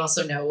 Obviously, you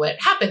also know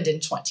what happened in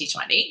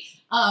 2020.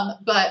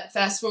 But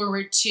fast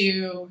forward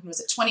to, was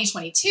it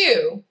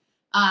 2022?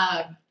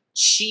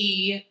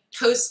 She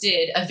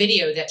posted a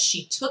video that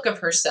she took of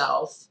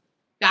herself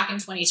back in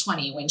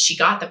 2020 when she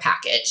got the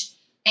package.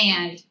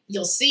 And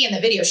you'll see in the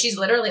video, she's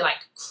literally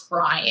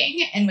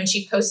crying. And when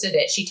she posted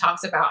it, she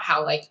talks about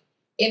how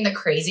in the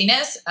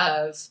craziness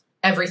of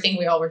everything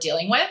we all were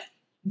dealing with,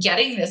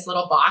 getting this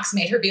little box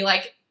made her be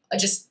like,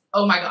 just,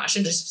 oh my gosh,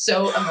 and just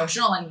so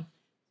emotional. And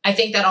I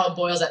think that all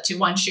boils up to,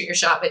 one, shoot your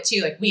shot, but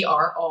two, like, we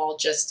are all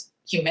just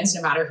humans,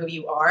 no matter who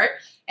you are.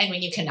 And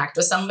when you connect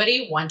with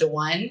somebody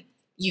one-to-one,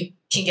 you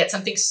can get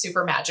something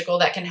super magical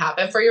that can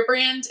happen for your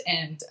brand.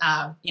 And,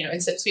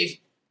 and since we've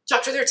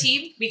talked with her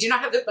team, we do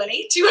not have the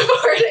money to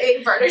afford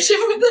a partnership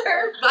with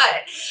her,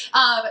 but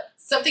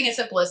something as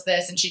simple as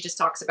this. And she just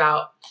talks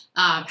about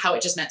how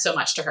it just meant so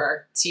much to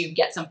her to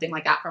get something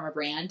like that from a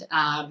brand.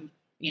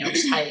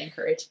 Just highly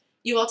encourage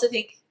you all to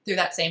think through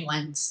that same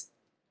lens.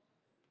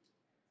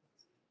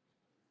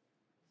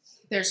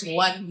 There's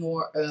one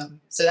more.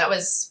 So that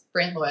was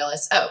brand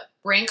loyalists. Oh,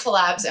 brand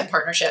collabs and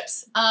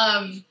partnerships.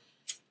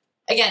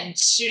 Again,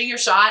 shooting your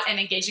shot and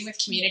engaging with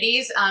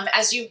communities.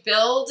 As you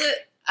build,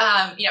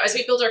 as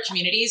we build our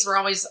communities,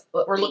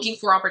 we're looking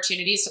for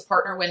opportunities to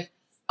partner with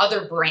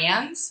other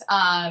brands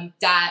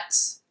that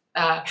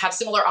have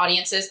similar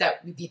audiences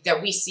that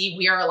we see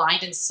we are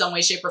aligned in some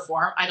way, shape, or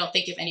form. I don't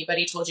think if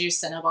anybody told you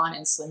Cinnabon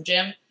and Slim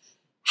Jim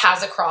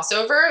has a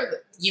crossover,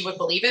 you would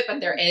believe it, but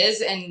there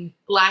is. And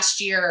last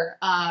year,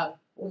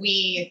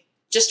 we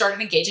just started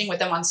engaging with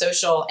them on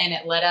social, and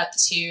it led up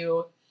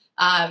to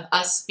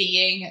us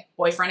being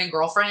boyfriend and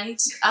girlfriend.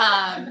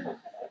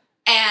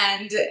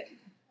 And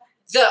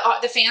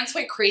the fans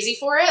went crazy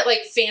for it.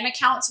 Like, fan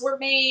accounts were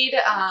made.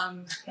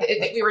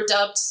 We were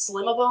dubbed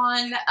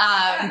Slimabon.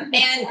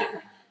 And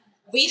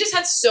we just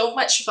had so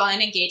much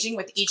fun engaging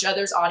with each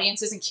other's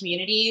audiences and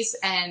communities.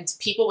 And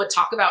people would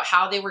talk about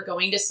how they were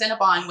going to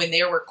Cinnabon when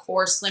they were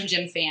core Slim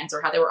Jim fans,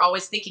 or how they were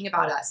always thinking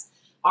about us.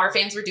 Our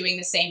fans were doing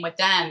the same with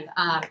them,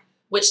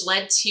 which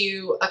led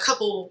to a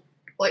couple,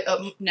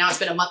 now it's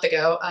been a month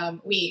ago,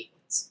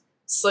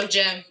 Slim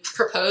Jim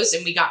proposed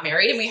and we got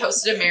married, and we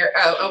hosted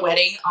a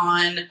wedding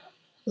on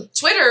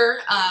Twitter.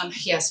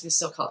 Yes, we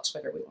still call it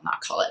Twitter. We will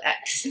not call it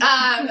X.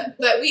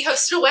 But we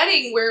hosted a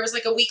wedding where it was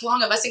like a week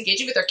long of us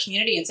engaging with our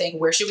community and saying,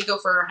 where should we go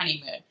for our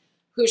honeymoon?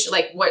 Who should,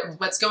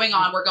 what's going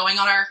on? We're going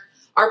on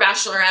our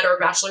bachelorette or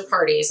bachelor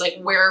parties. Like,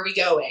 where are we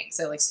going?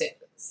 So like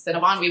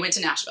Cinnabon, we went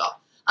to Nashville.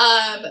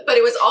 But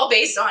it was all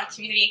based on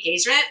community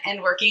engagement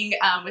and working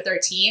with our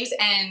teams.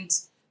 And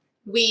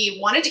we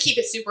wanted to keep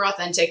it super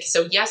authentic.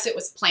 So yes, it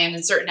was planned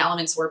and certain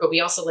elements were, but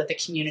we also let the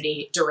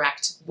community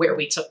direct where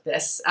we took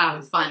this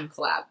fun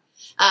collab.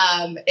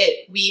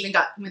 We even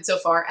went so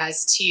far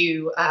as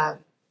to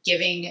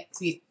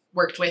we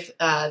worked with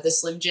the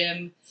Slim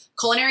Jim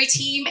culinary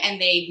team,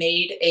 and they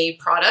made a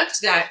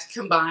product that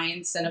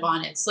combined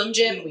Cinnabon and Slim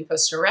Jim. We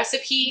posted a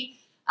recipe.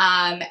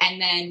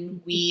 And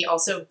then we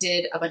also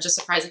did a bunch of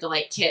Surprise and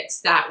Delight kits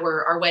that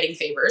were our wedding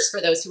favors for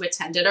those who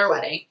attended our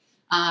wedding.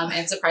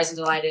 And surprised and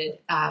delighted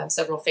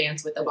several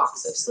fans with a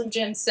box of Slim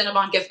Jim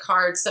Cinnabon gift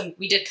cards.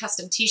 We did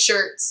custom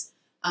T-shirts.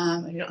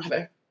 I don't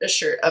have a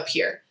shirt up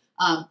here.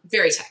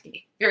 Very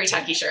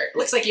tacky shirt.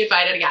 Looks like you'd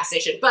buy it at a gas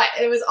station, but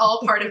it was all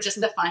part of just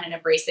the fun and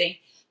embracing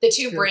the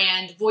two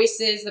brand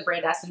voices, the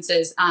brand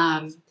essences,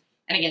 and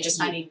again, just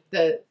finding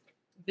the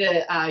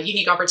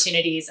unique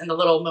opportunities and the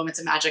little moments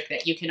of magic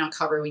that you can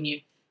uncover when you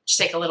just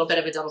take a little bit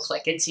of a double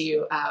click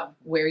into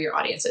where your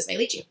audiences may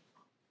lead you.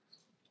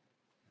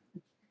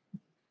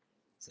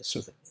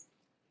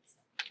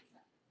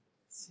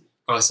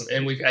 Awesome.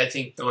 And I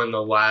think on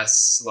the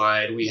last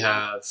slide, we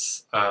have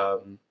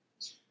an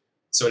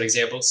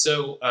example.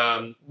 So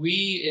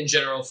we in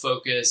general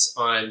focus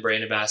on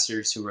brand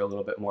ambassadors who are a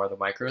little bit more on the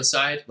micro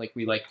side. Like,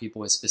 we like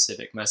people with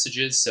specific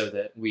messages so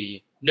that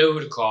we know who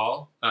to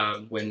call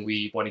when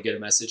we want to get a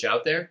message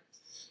out there.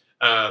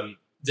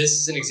 This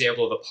is an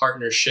example of a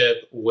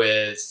partnership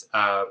with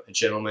a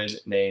gentleman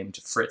named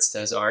Fritz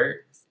Does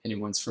Art. If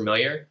anyone's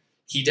familiar,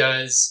 he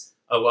does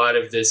a lot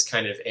of this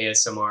kind of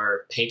ASMR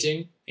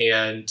painting.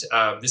 And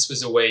this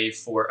was a way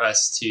for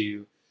us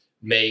to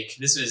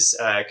this was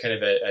kind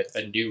of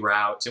a new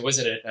route. It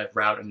wasn't a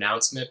route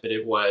announcement, but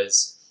it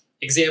was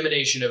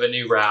examination of a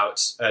new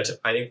route. I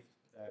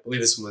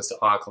believe this one was to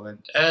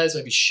Auckland, as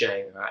might be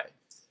Shanghai.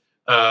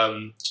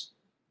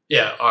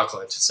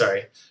 Auckland,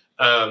 sorry.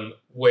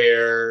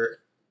 Where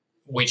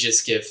we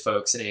just give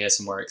folks an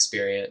ASMR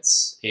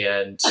experience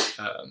and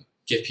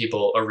give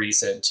people a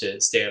reason to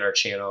stay on our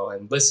channel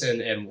and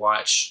listen and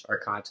watch our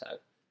content.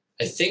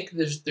 I think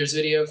there's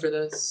video for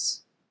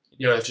this.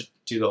 You don't have to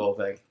do the whole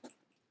thing.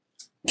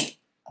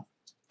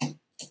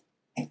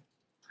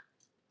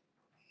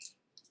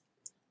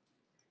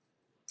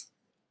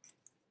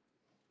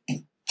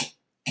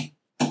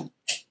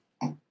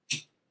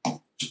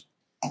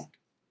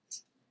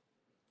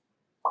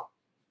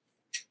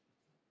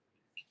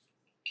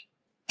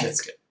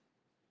 That's good.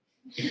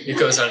 It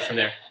goes on from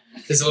there.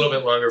 It's a little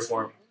bit longer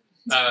form.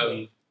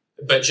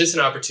 But just an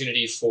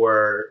opportunity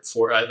for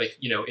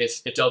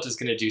if Delta's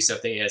going to do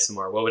something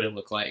ASMR, what would it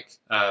look like?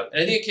 And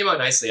I think it came out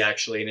nicely,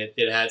 actually, and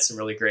it had some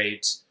really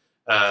great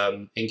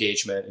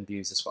engagement and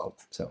views as well.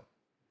 So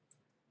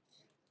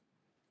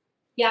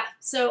yeah.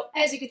 So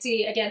as you can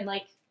see, again,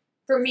 like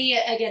for me,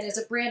 again, as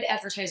a brand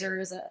advertiser,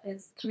 is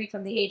coming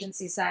from the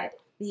agency side,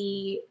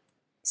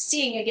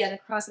 seeing again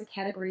across the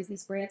categories,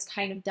 these brands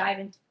kind of dive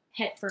in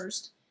head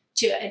first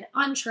to an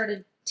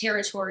uncharted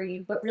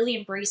territory, but really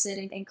embrace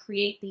it and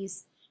create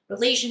these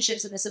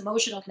relationships and this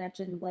emotional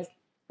connection, like,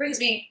 brings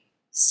me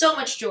so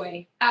much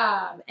joy.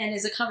 And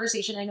is a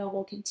conversation I know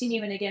will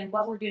continue. And again,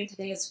 what we're doing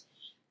today is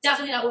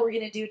definitely not what we're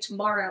going to do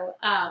tomorrow.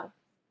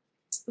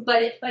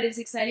 But it's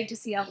exciting to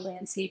see how the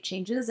landscape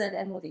changes,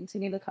 and we'll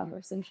continue the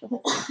conversation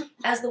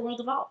as the world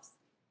evolves.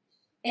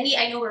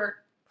 I know we're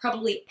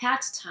probably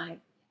past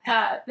time,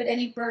 but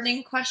any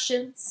burning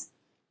questions?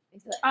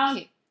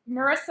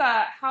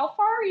 Marissa, how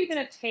far are you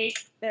going to take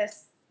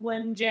this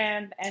Slim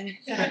Jim and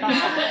Cinnabon?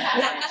 Are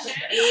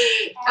they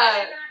going to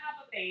have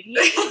a baby?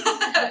 Is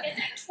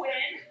it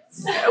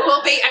twins?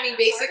 Well,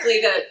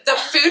 basically the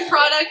food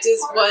product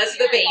was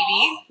the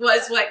baby,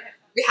 was what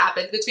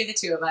happened between the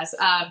two of us.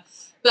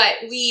 But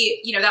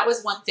that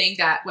was one thing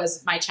that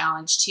was my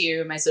challenge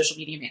to my social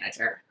media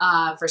manager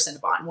for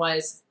Cinnabon,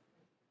 was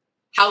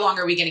how long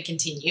are we going to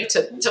continue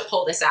to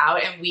pull this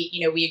out? And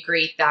we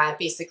agreed that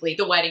basically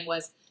the wedding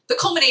was the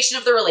culmination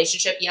of the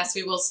relationship. Yes,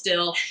 we will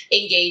still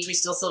engage. We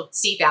still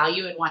see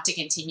value and want to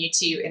continue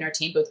to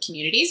entertain both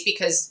communities,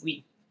 because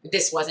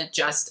this wasn't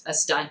just a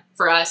stunt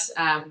for us.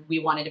 We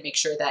wanted to make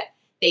sure that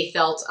they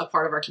felt a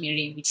part of our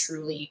community, and we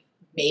truly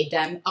made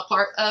them a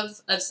part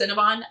of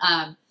Cinnabon.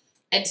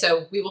 And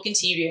so we will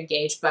continue to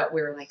engage, but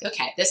we were like,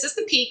 okay, this is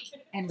the peak,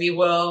 and we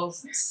will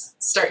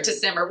start to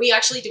simmer. We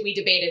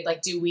debated,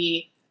 like, do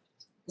we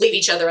leave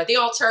each other at the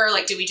altar?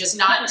 Like, do we just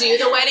not do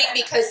the wedding?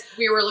 Because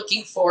we were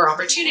looking for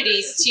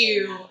opportunities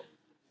to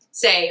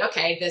say,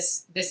 okay,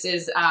 this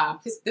is,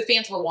 because the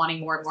fans were wanting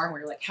more and more, and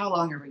we were like, how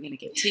long are we going to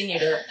continue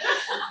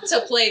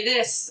to play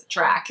this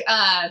track?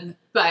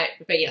 But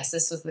yes,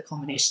 this was the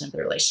culmination of the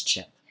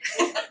relationship.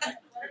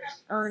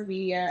 Earned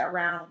media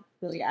around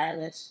Billie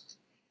Eilish.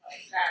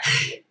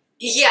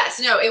 Yes,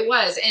 no, it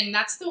was. And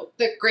that's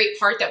the great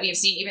part that we have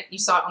seen. Even you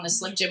saw it on the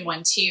Slim Jim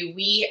one too.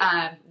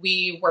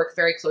 We work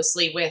very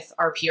closely with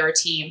our PR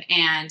team,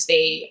 and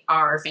they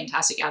are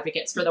fantastic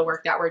advocates for the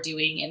work that we're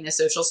doing in the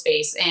social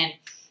space. And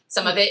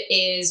some of it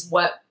is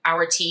what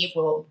our team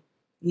will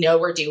know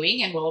we're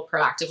doing and will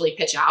proactively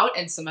pitch out.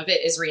 And some of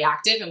it is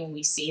reactive. And when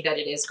we see that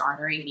it is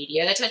garnering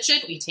media attention,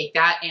 we take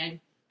that and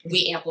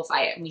we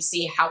amplify it, and we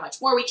see how much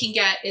more we can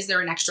get. Is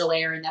there an extra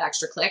layer in that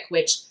extra click?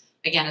 Which,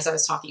 again, as I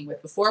was talking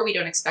with before, we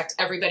don't expect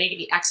everybody to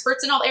be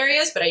experts in all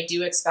areas, but I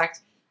do expect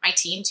my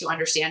team to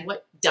understand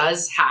what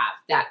does have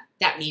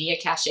that media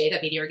cachet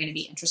that media are going to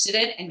be interested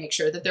in, and make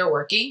sure that they're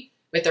working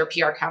with their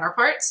PR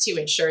counterparts to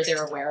ensure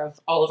they're aware of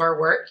all of our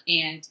work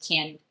and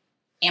can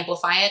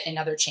amplify it in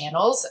other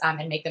channels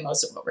and make the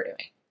most of what we're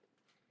doing.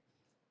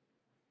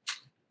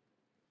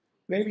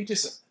 Maybe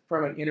just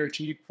from an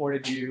strategic point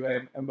of view,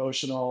 and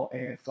emotional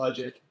and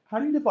budget, how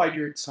do you divide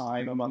your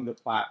time among the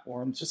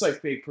platforms? Just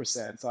like big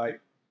percents,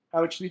 like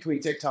how much between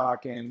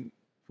TikTok and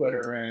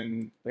Twitter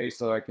and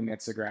Facebook and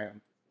Instagram?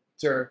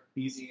 Is there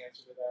an easy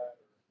answer to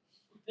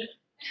that?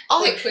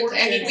 I'll hit quickly.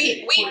 I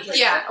mean,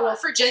 well,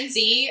 for Gen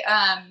Z,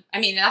 I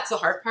mean, that's the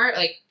hard part.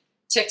 Like,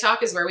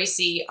 TikTok is where we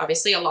see,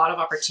 obviously, a lot of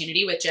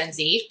opportunity with Gen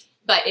Z,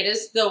 but it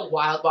is the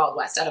wild, wild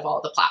west out of all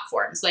of the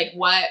platforms. Like,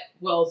 what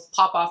will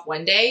pop off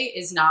one day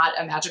is not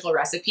a magical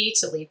recipe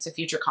to lead to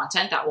future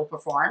content that will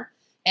perform.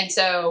 And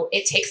so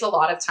it takes a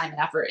lot of time and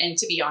effort. And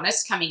to be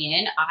honest, coming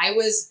in, I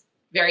was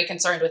very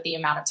concerned with the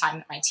amount of time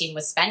that my team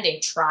was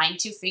spending trying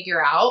to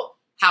figure out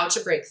how to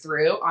break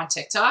through on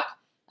TikTok,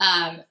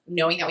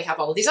 knowing that we have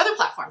all of these other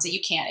platforms that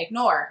you can't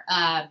ignore.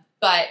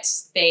 But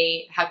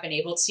they have been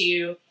able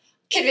to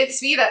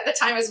convince me that the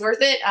time is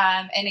worth it.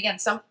 And again,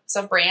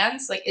 some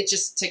brands, like, it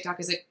just, TikTok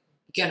isn't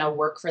gonna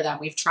work for them.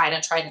 We've tried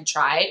and tried and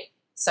tried.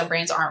 Some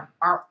brands aren't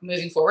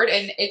moving forward,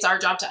 and it's our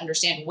job to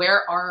understand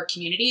where are our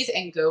communities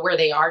and go where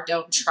they are.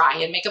 Don't try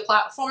and make a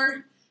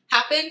platform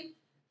happen.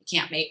 You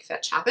can't make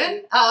fetch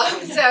happen.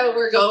 So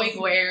we're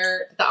going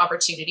where the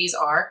opportunities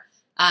are.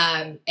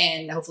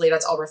 And hopefully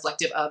that's all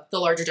reflective of the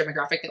larger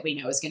demographic that we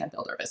know is going to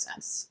build our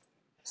business.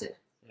 That's it.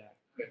 Yeah,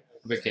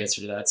 quick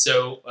answer to that.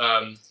 So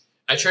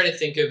I try to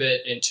think of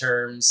it in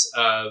terms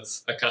of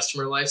a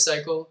customer life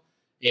cycle.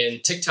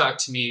 And TikTok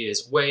to me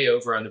is way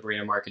over on the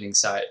brand marketing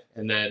side.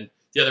 And then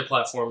the other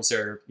platforms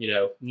are,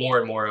 more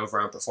and more over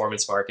on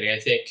performance marketing. I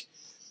think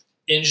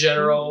in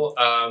general,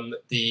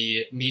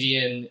 the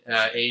median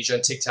age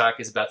on TikTok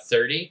is about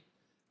 30.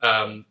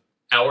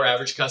 Our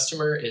average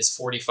customer is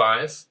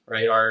 45,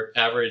 right? Our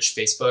average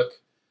Facebook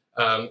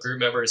group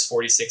member is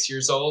 46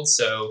 years old.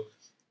 So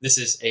this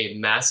is a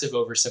massive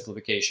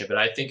oversimplification, but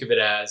I think of it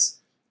as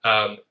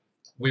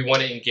we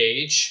want to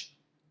engage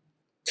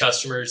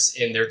customers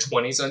in their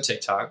 20s on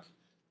TikTok,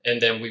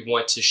 and then we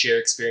want to share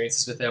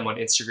experiences with them on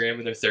Instagram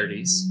in their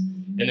 30s.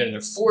 And then in their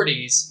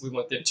 40s, we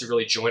want them to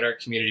really join our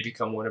community,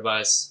 become one of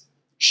us,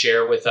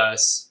 share with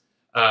us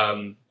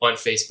on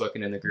Facebook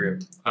and in the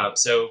group.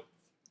 So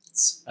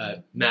it's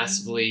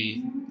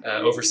massively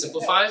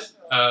oversimplified,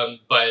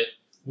 but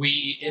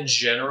we, in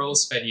general,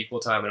 spend equal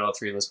time on all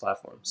three of those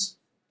platforms.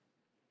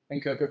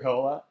 And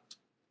Coca-Cola?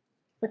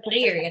 I knew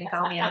you were going to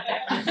call me out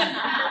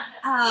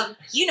there.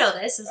 You know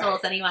this as well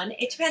as anyone.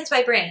 It depends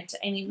by brand.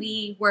 I mean,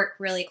 we work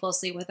really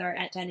closely with our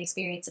end-to-end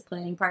experience of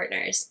planning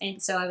partners.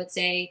 And so I would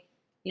say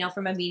you know,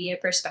 from a media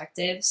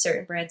perspective,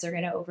 certain brands are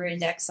going to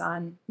over-index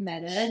on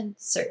Meta, and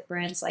certain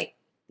brands, like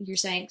you're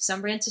saying,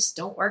 some brands just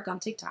don't work on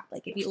TikTok.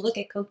 Like if you look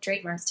at Coke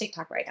Trademark's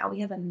TikTok right now,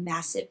 we have a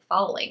massive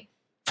following.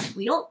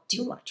 We don't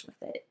do much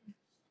with it.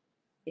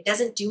 It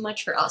doesn't do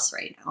much for us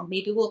right now.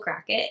 Maybe we'll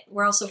crack it.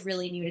 We're also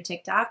really new to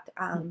TikTok.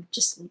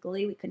 Just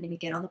legally, we couldn't even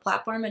get on the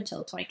platform until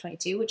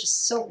 2022, which is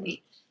so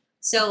late.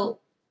 So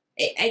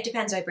it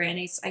depends by brand.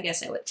 I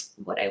guess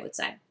what I would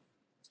say.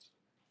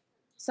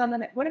 So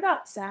then, what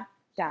about Snap?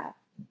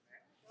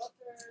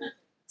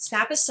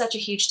 Snap is such a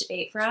huge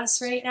debate for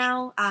us right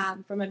now.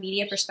 From a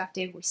media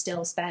perspective, we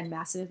still spend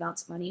massive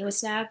amounts of money with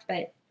Snap,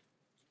 but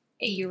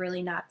you're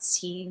really not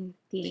seeing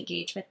the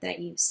engagement that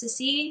you used to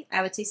see.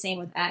 I would say same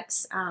with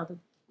X.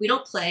 We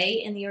don't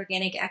play in the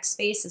organic X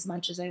space as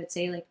much as I would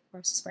say like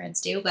most brands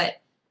do, but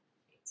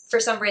for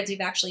some brands, we've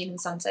actually even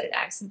sunsetted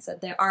X and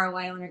said the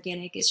ROI on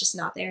organic is just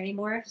not there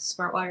anymore.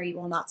 Smartwater, you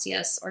will not see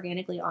us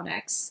organically on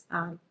X.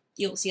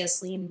 You'll see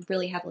us lean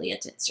really heavily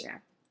into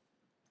Instagram.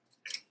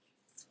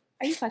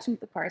 I have a question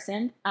with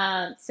Carson.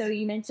 So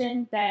you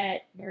mentioned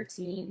that your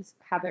teams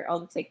have their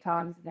own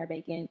TikToks and they're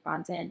making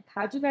content.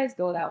 How do you guys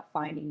go about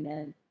finding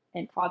them?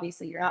 And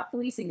obviously you're not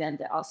policing them,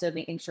 but also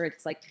making sure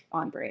it's like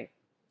on brand.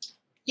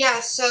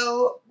 Yeah,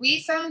 so we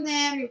found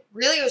them,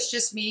 really it was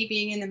just me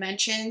being in the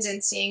mentions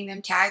and seeing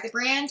them tag the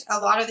brand. A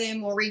lot of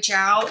them will reach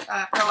out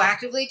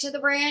proactively to the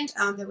brand.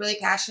 They're really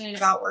passionate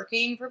about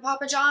working for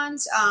Papa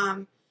John's.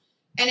 And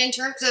in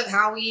terms of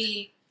how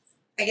we,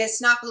 I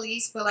guess not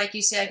police, but like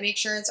you said, make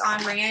sure it's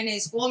on brand,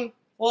 is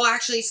we'll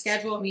actually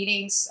schedule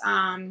meetings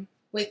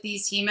with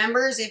these team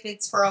members if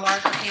it's for a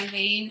larger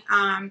campaign.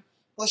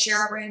 We'll share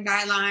our brand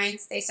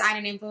guidelines. They sign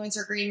an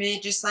influencer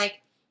agreement just like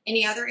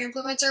any other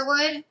influencer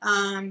would.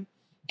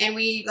 And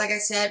we, like I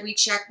said, we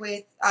check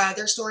with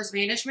their store's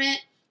management.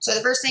 So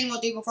the first thing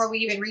we'll do before we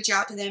even reach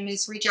out to them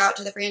is reach out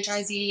to the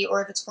franchisee,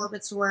 or if it's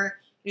corporate store,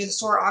 the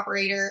store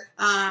operator,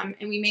 and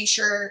we make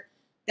sure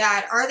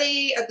that are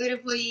they a good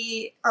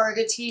employee or a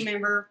good team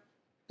member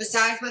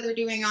besides what they're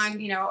doing on,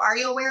 are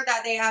you aware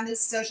that they have this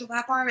social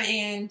platform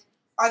and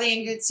are they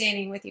in good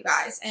standing with you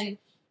guys? And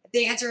if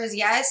the answer is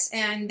yes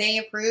and they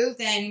approve,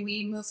 then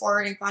we move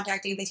forward in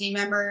contacting the team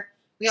member.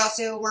 We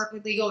also work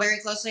with legal very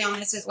closely on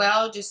this as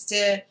well, just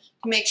to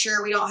make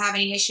sure we don't have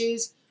any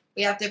issues.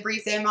 We have to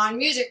brief them on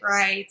music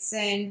rights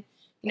and,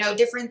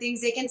 different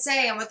things they can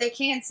say and what they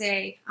can't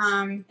say.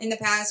 In the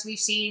past, we've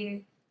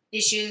seen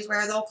issues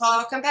where they'll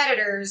call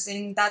competitors,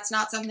 and that's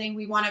not something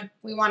we want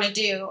to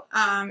do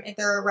if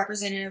they're a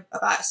representative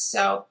of us.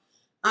 So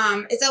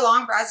it's a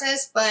long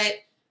process, but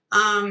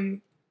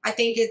I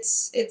think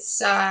it's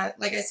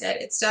like I said,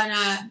 it's done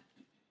a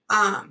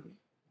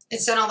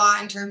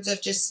lot in terms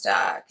of just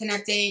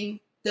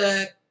connecting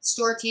the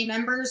store team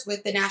members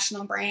with the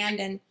national brand.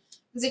 And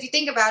because if you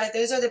think about it,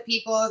 those are the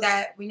people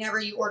that whenever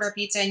you order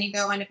pizza and you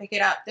go in to pick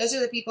it up, those are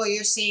the people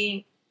you're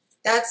seeing.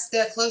 That's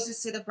the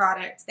closest to the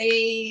product.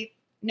 They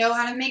know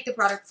how to make the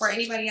product for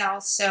anybody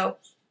else. So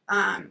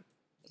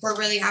we're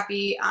really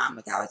happy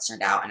with how it's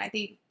turned out. And I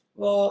think,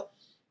 what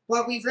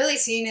we've really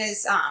seen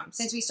is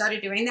since we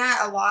started doing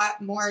that, a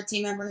lot more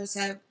team members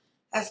have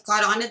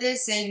caught on to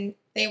this, and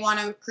they want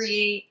to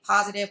create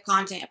positive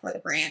content for the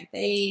brand.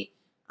 They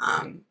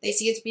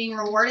see it's being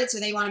rewarded, so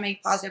they want to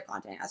make positive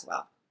content as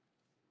well.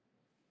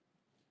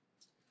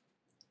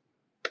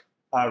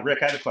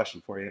 Rick, I have a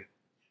question for you.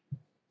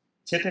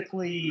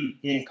 Typically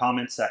in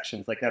comment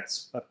sections, like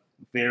that's a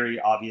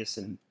very obvious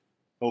and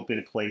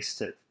open place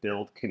to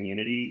build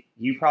community.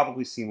 You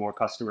probably see more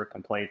customer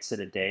complaints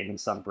in a day than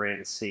some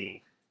brands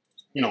see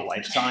in a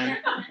lifetime.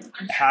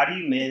 How do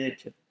you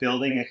manage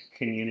building a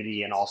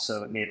community and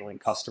also enabling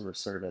customer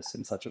service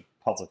in such a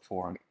public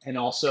forum? And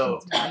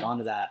also, to add on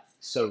to that,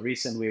 so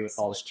recently with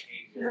all this changes.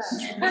 I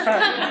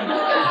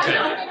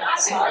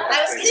was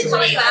going to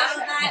call you out on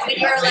that when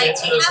you were like,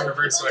 we have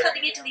people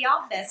coming into the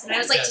office, and I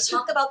was like, to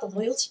talk about the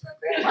loyalty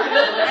program.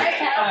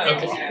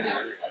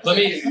 Okay.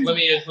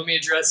 Let me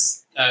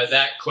address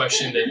that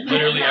question that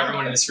literally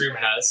everyone in this room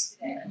has.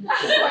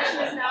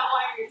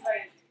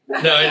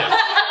 No, I know.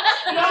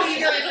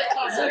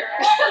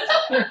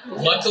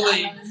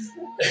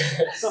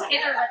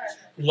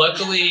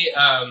 Luckily,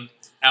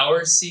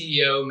 our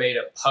CEO made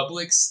a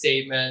public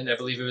statement, I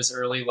believe it was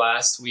early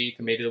last week,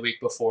 or maybe the week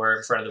before,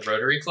 in front of the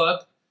Rotary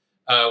Club,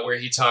 where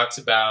he talked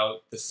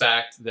about the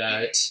fact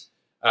that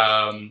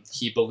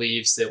he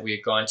believes that we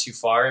had gone too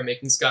far in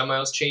making Sky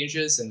Miles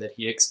changes, and that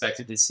he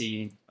expected to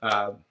see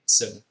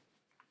some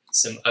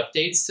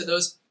updates to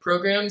those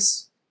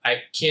programs.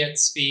 I can't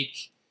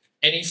speak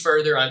any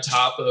further on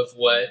top of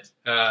what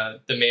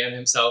the man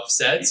himself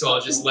said, so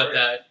I'll just let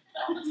that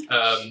in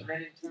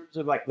terms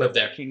of like live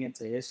there. looking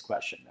into his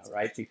question though,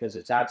 right? Because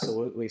it's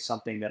absolutely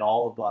something that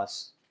all of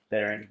us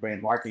that are in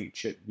brand marketing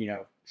should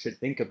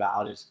think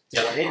about is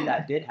if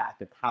that did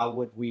happen, how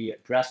would we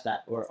address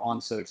that? Or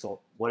on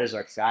social, what is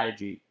our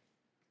strategy?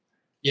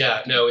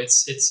 Yeah, no,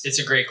 it's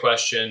a great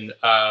question.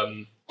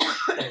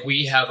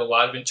 We have a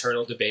lot of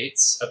internal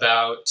debates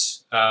about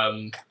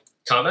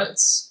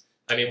comments.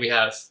 I mean, we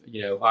have,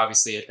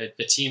 obviously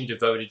a team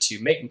devoted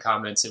to making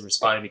comments and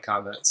responding to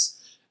comments.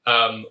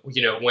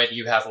 When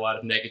you have a lot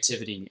of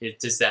negativity,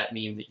 does that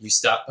mean that you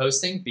stop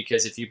posting?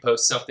 Because if you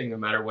post something, no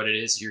matter what it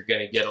is, you're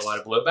going to get a lot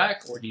of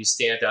blowback? Or do you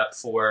stand up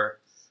for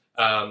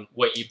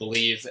what you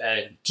believe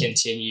and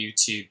continue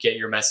to get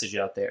your message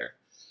out there?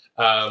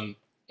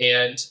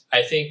 And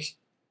I think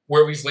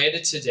where we've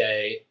landed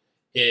today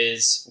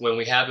is when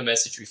we have a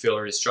message we feel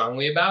really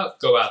strongly about,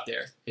 go out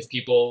there. If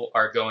people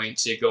are going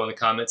to go in the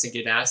comments and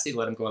get nasty,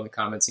 let them go in the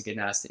comments and get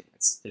nasty.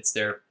 It's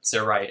their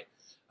right.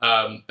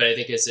 But I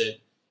think as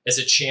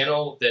a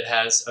channel that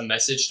has a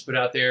message to put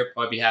out there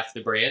on behalf of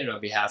the brand and on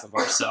behalf of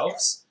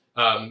ourselves,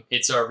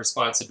 it's our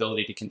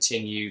responsibility to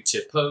continue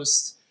to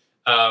post,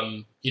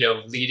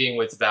 leading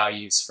with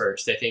values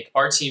first. I think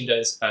our team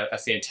does a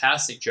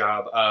fantastic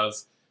job of,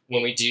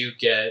 when we do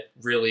get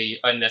really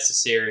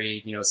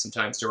unnecessary,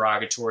 sometimes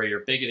derogatory or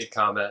bigoted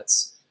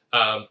comments,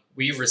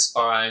 we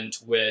respond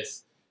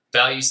with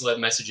values-led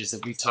messages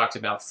that we've talked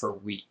about for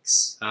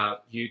weeks.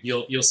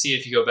 You'll see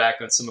if you go back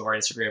on some of our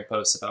Instagram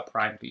posts about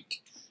Pride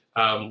Week,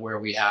 where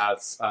we have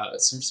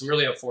some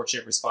really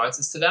unfortunate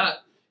responses to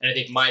that. And I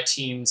think my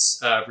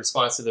team's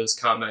response to those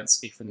comments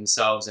speak for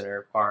themselves and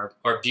are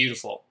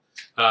beautiful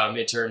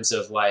in terms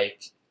of a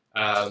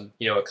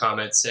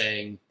comment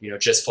saying,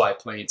 just fly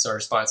planes. Our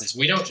response is,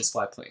 we don't just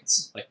fly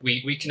planes.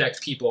 We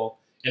connect people,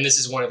 and this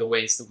is one of the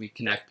ways that we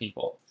connect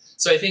people.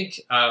 So I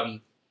think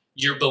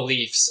your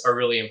beliefs are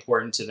really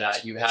important to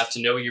that. You have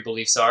to know what your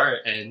beliefs are,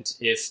 and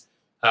if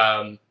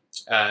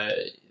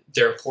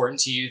they're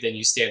important to you, then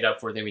you stand up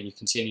for them and you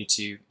continue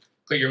to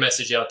put your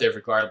message out there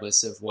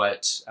regardless of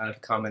what the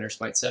commenters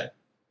might say. I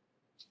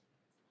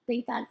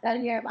think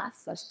that's your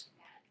last question.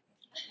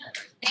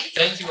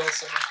 Thank you all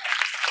so much.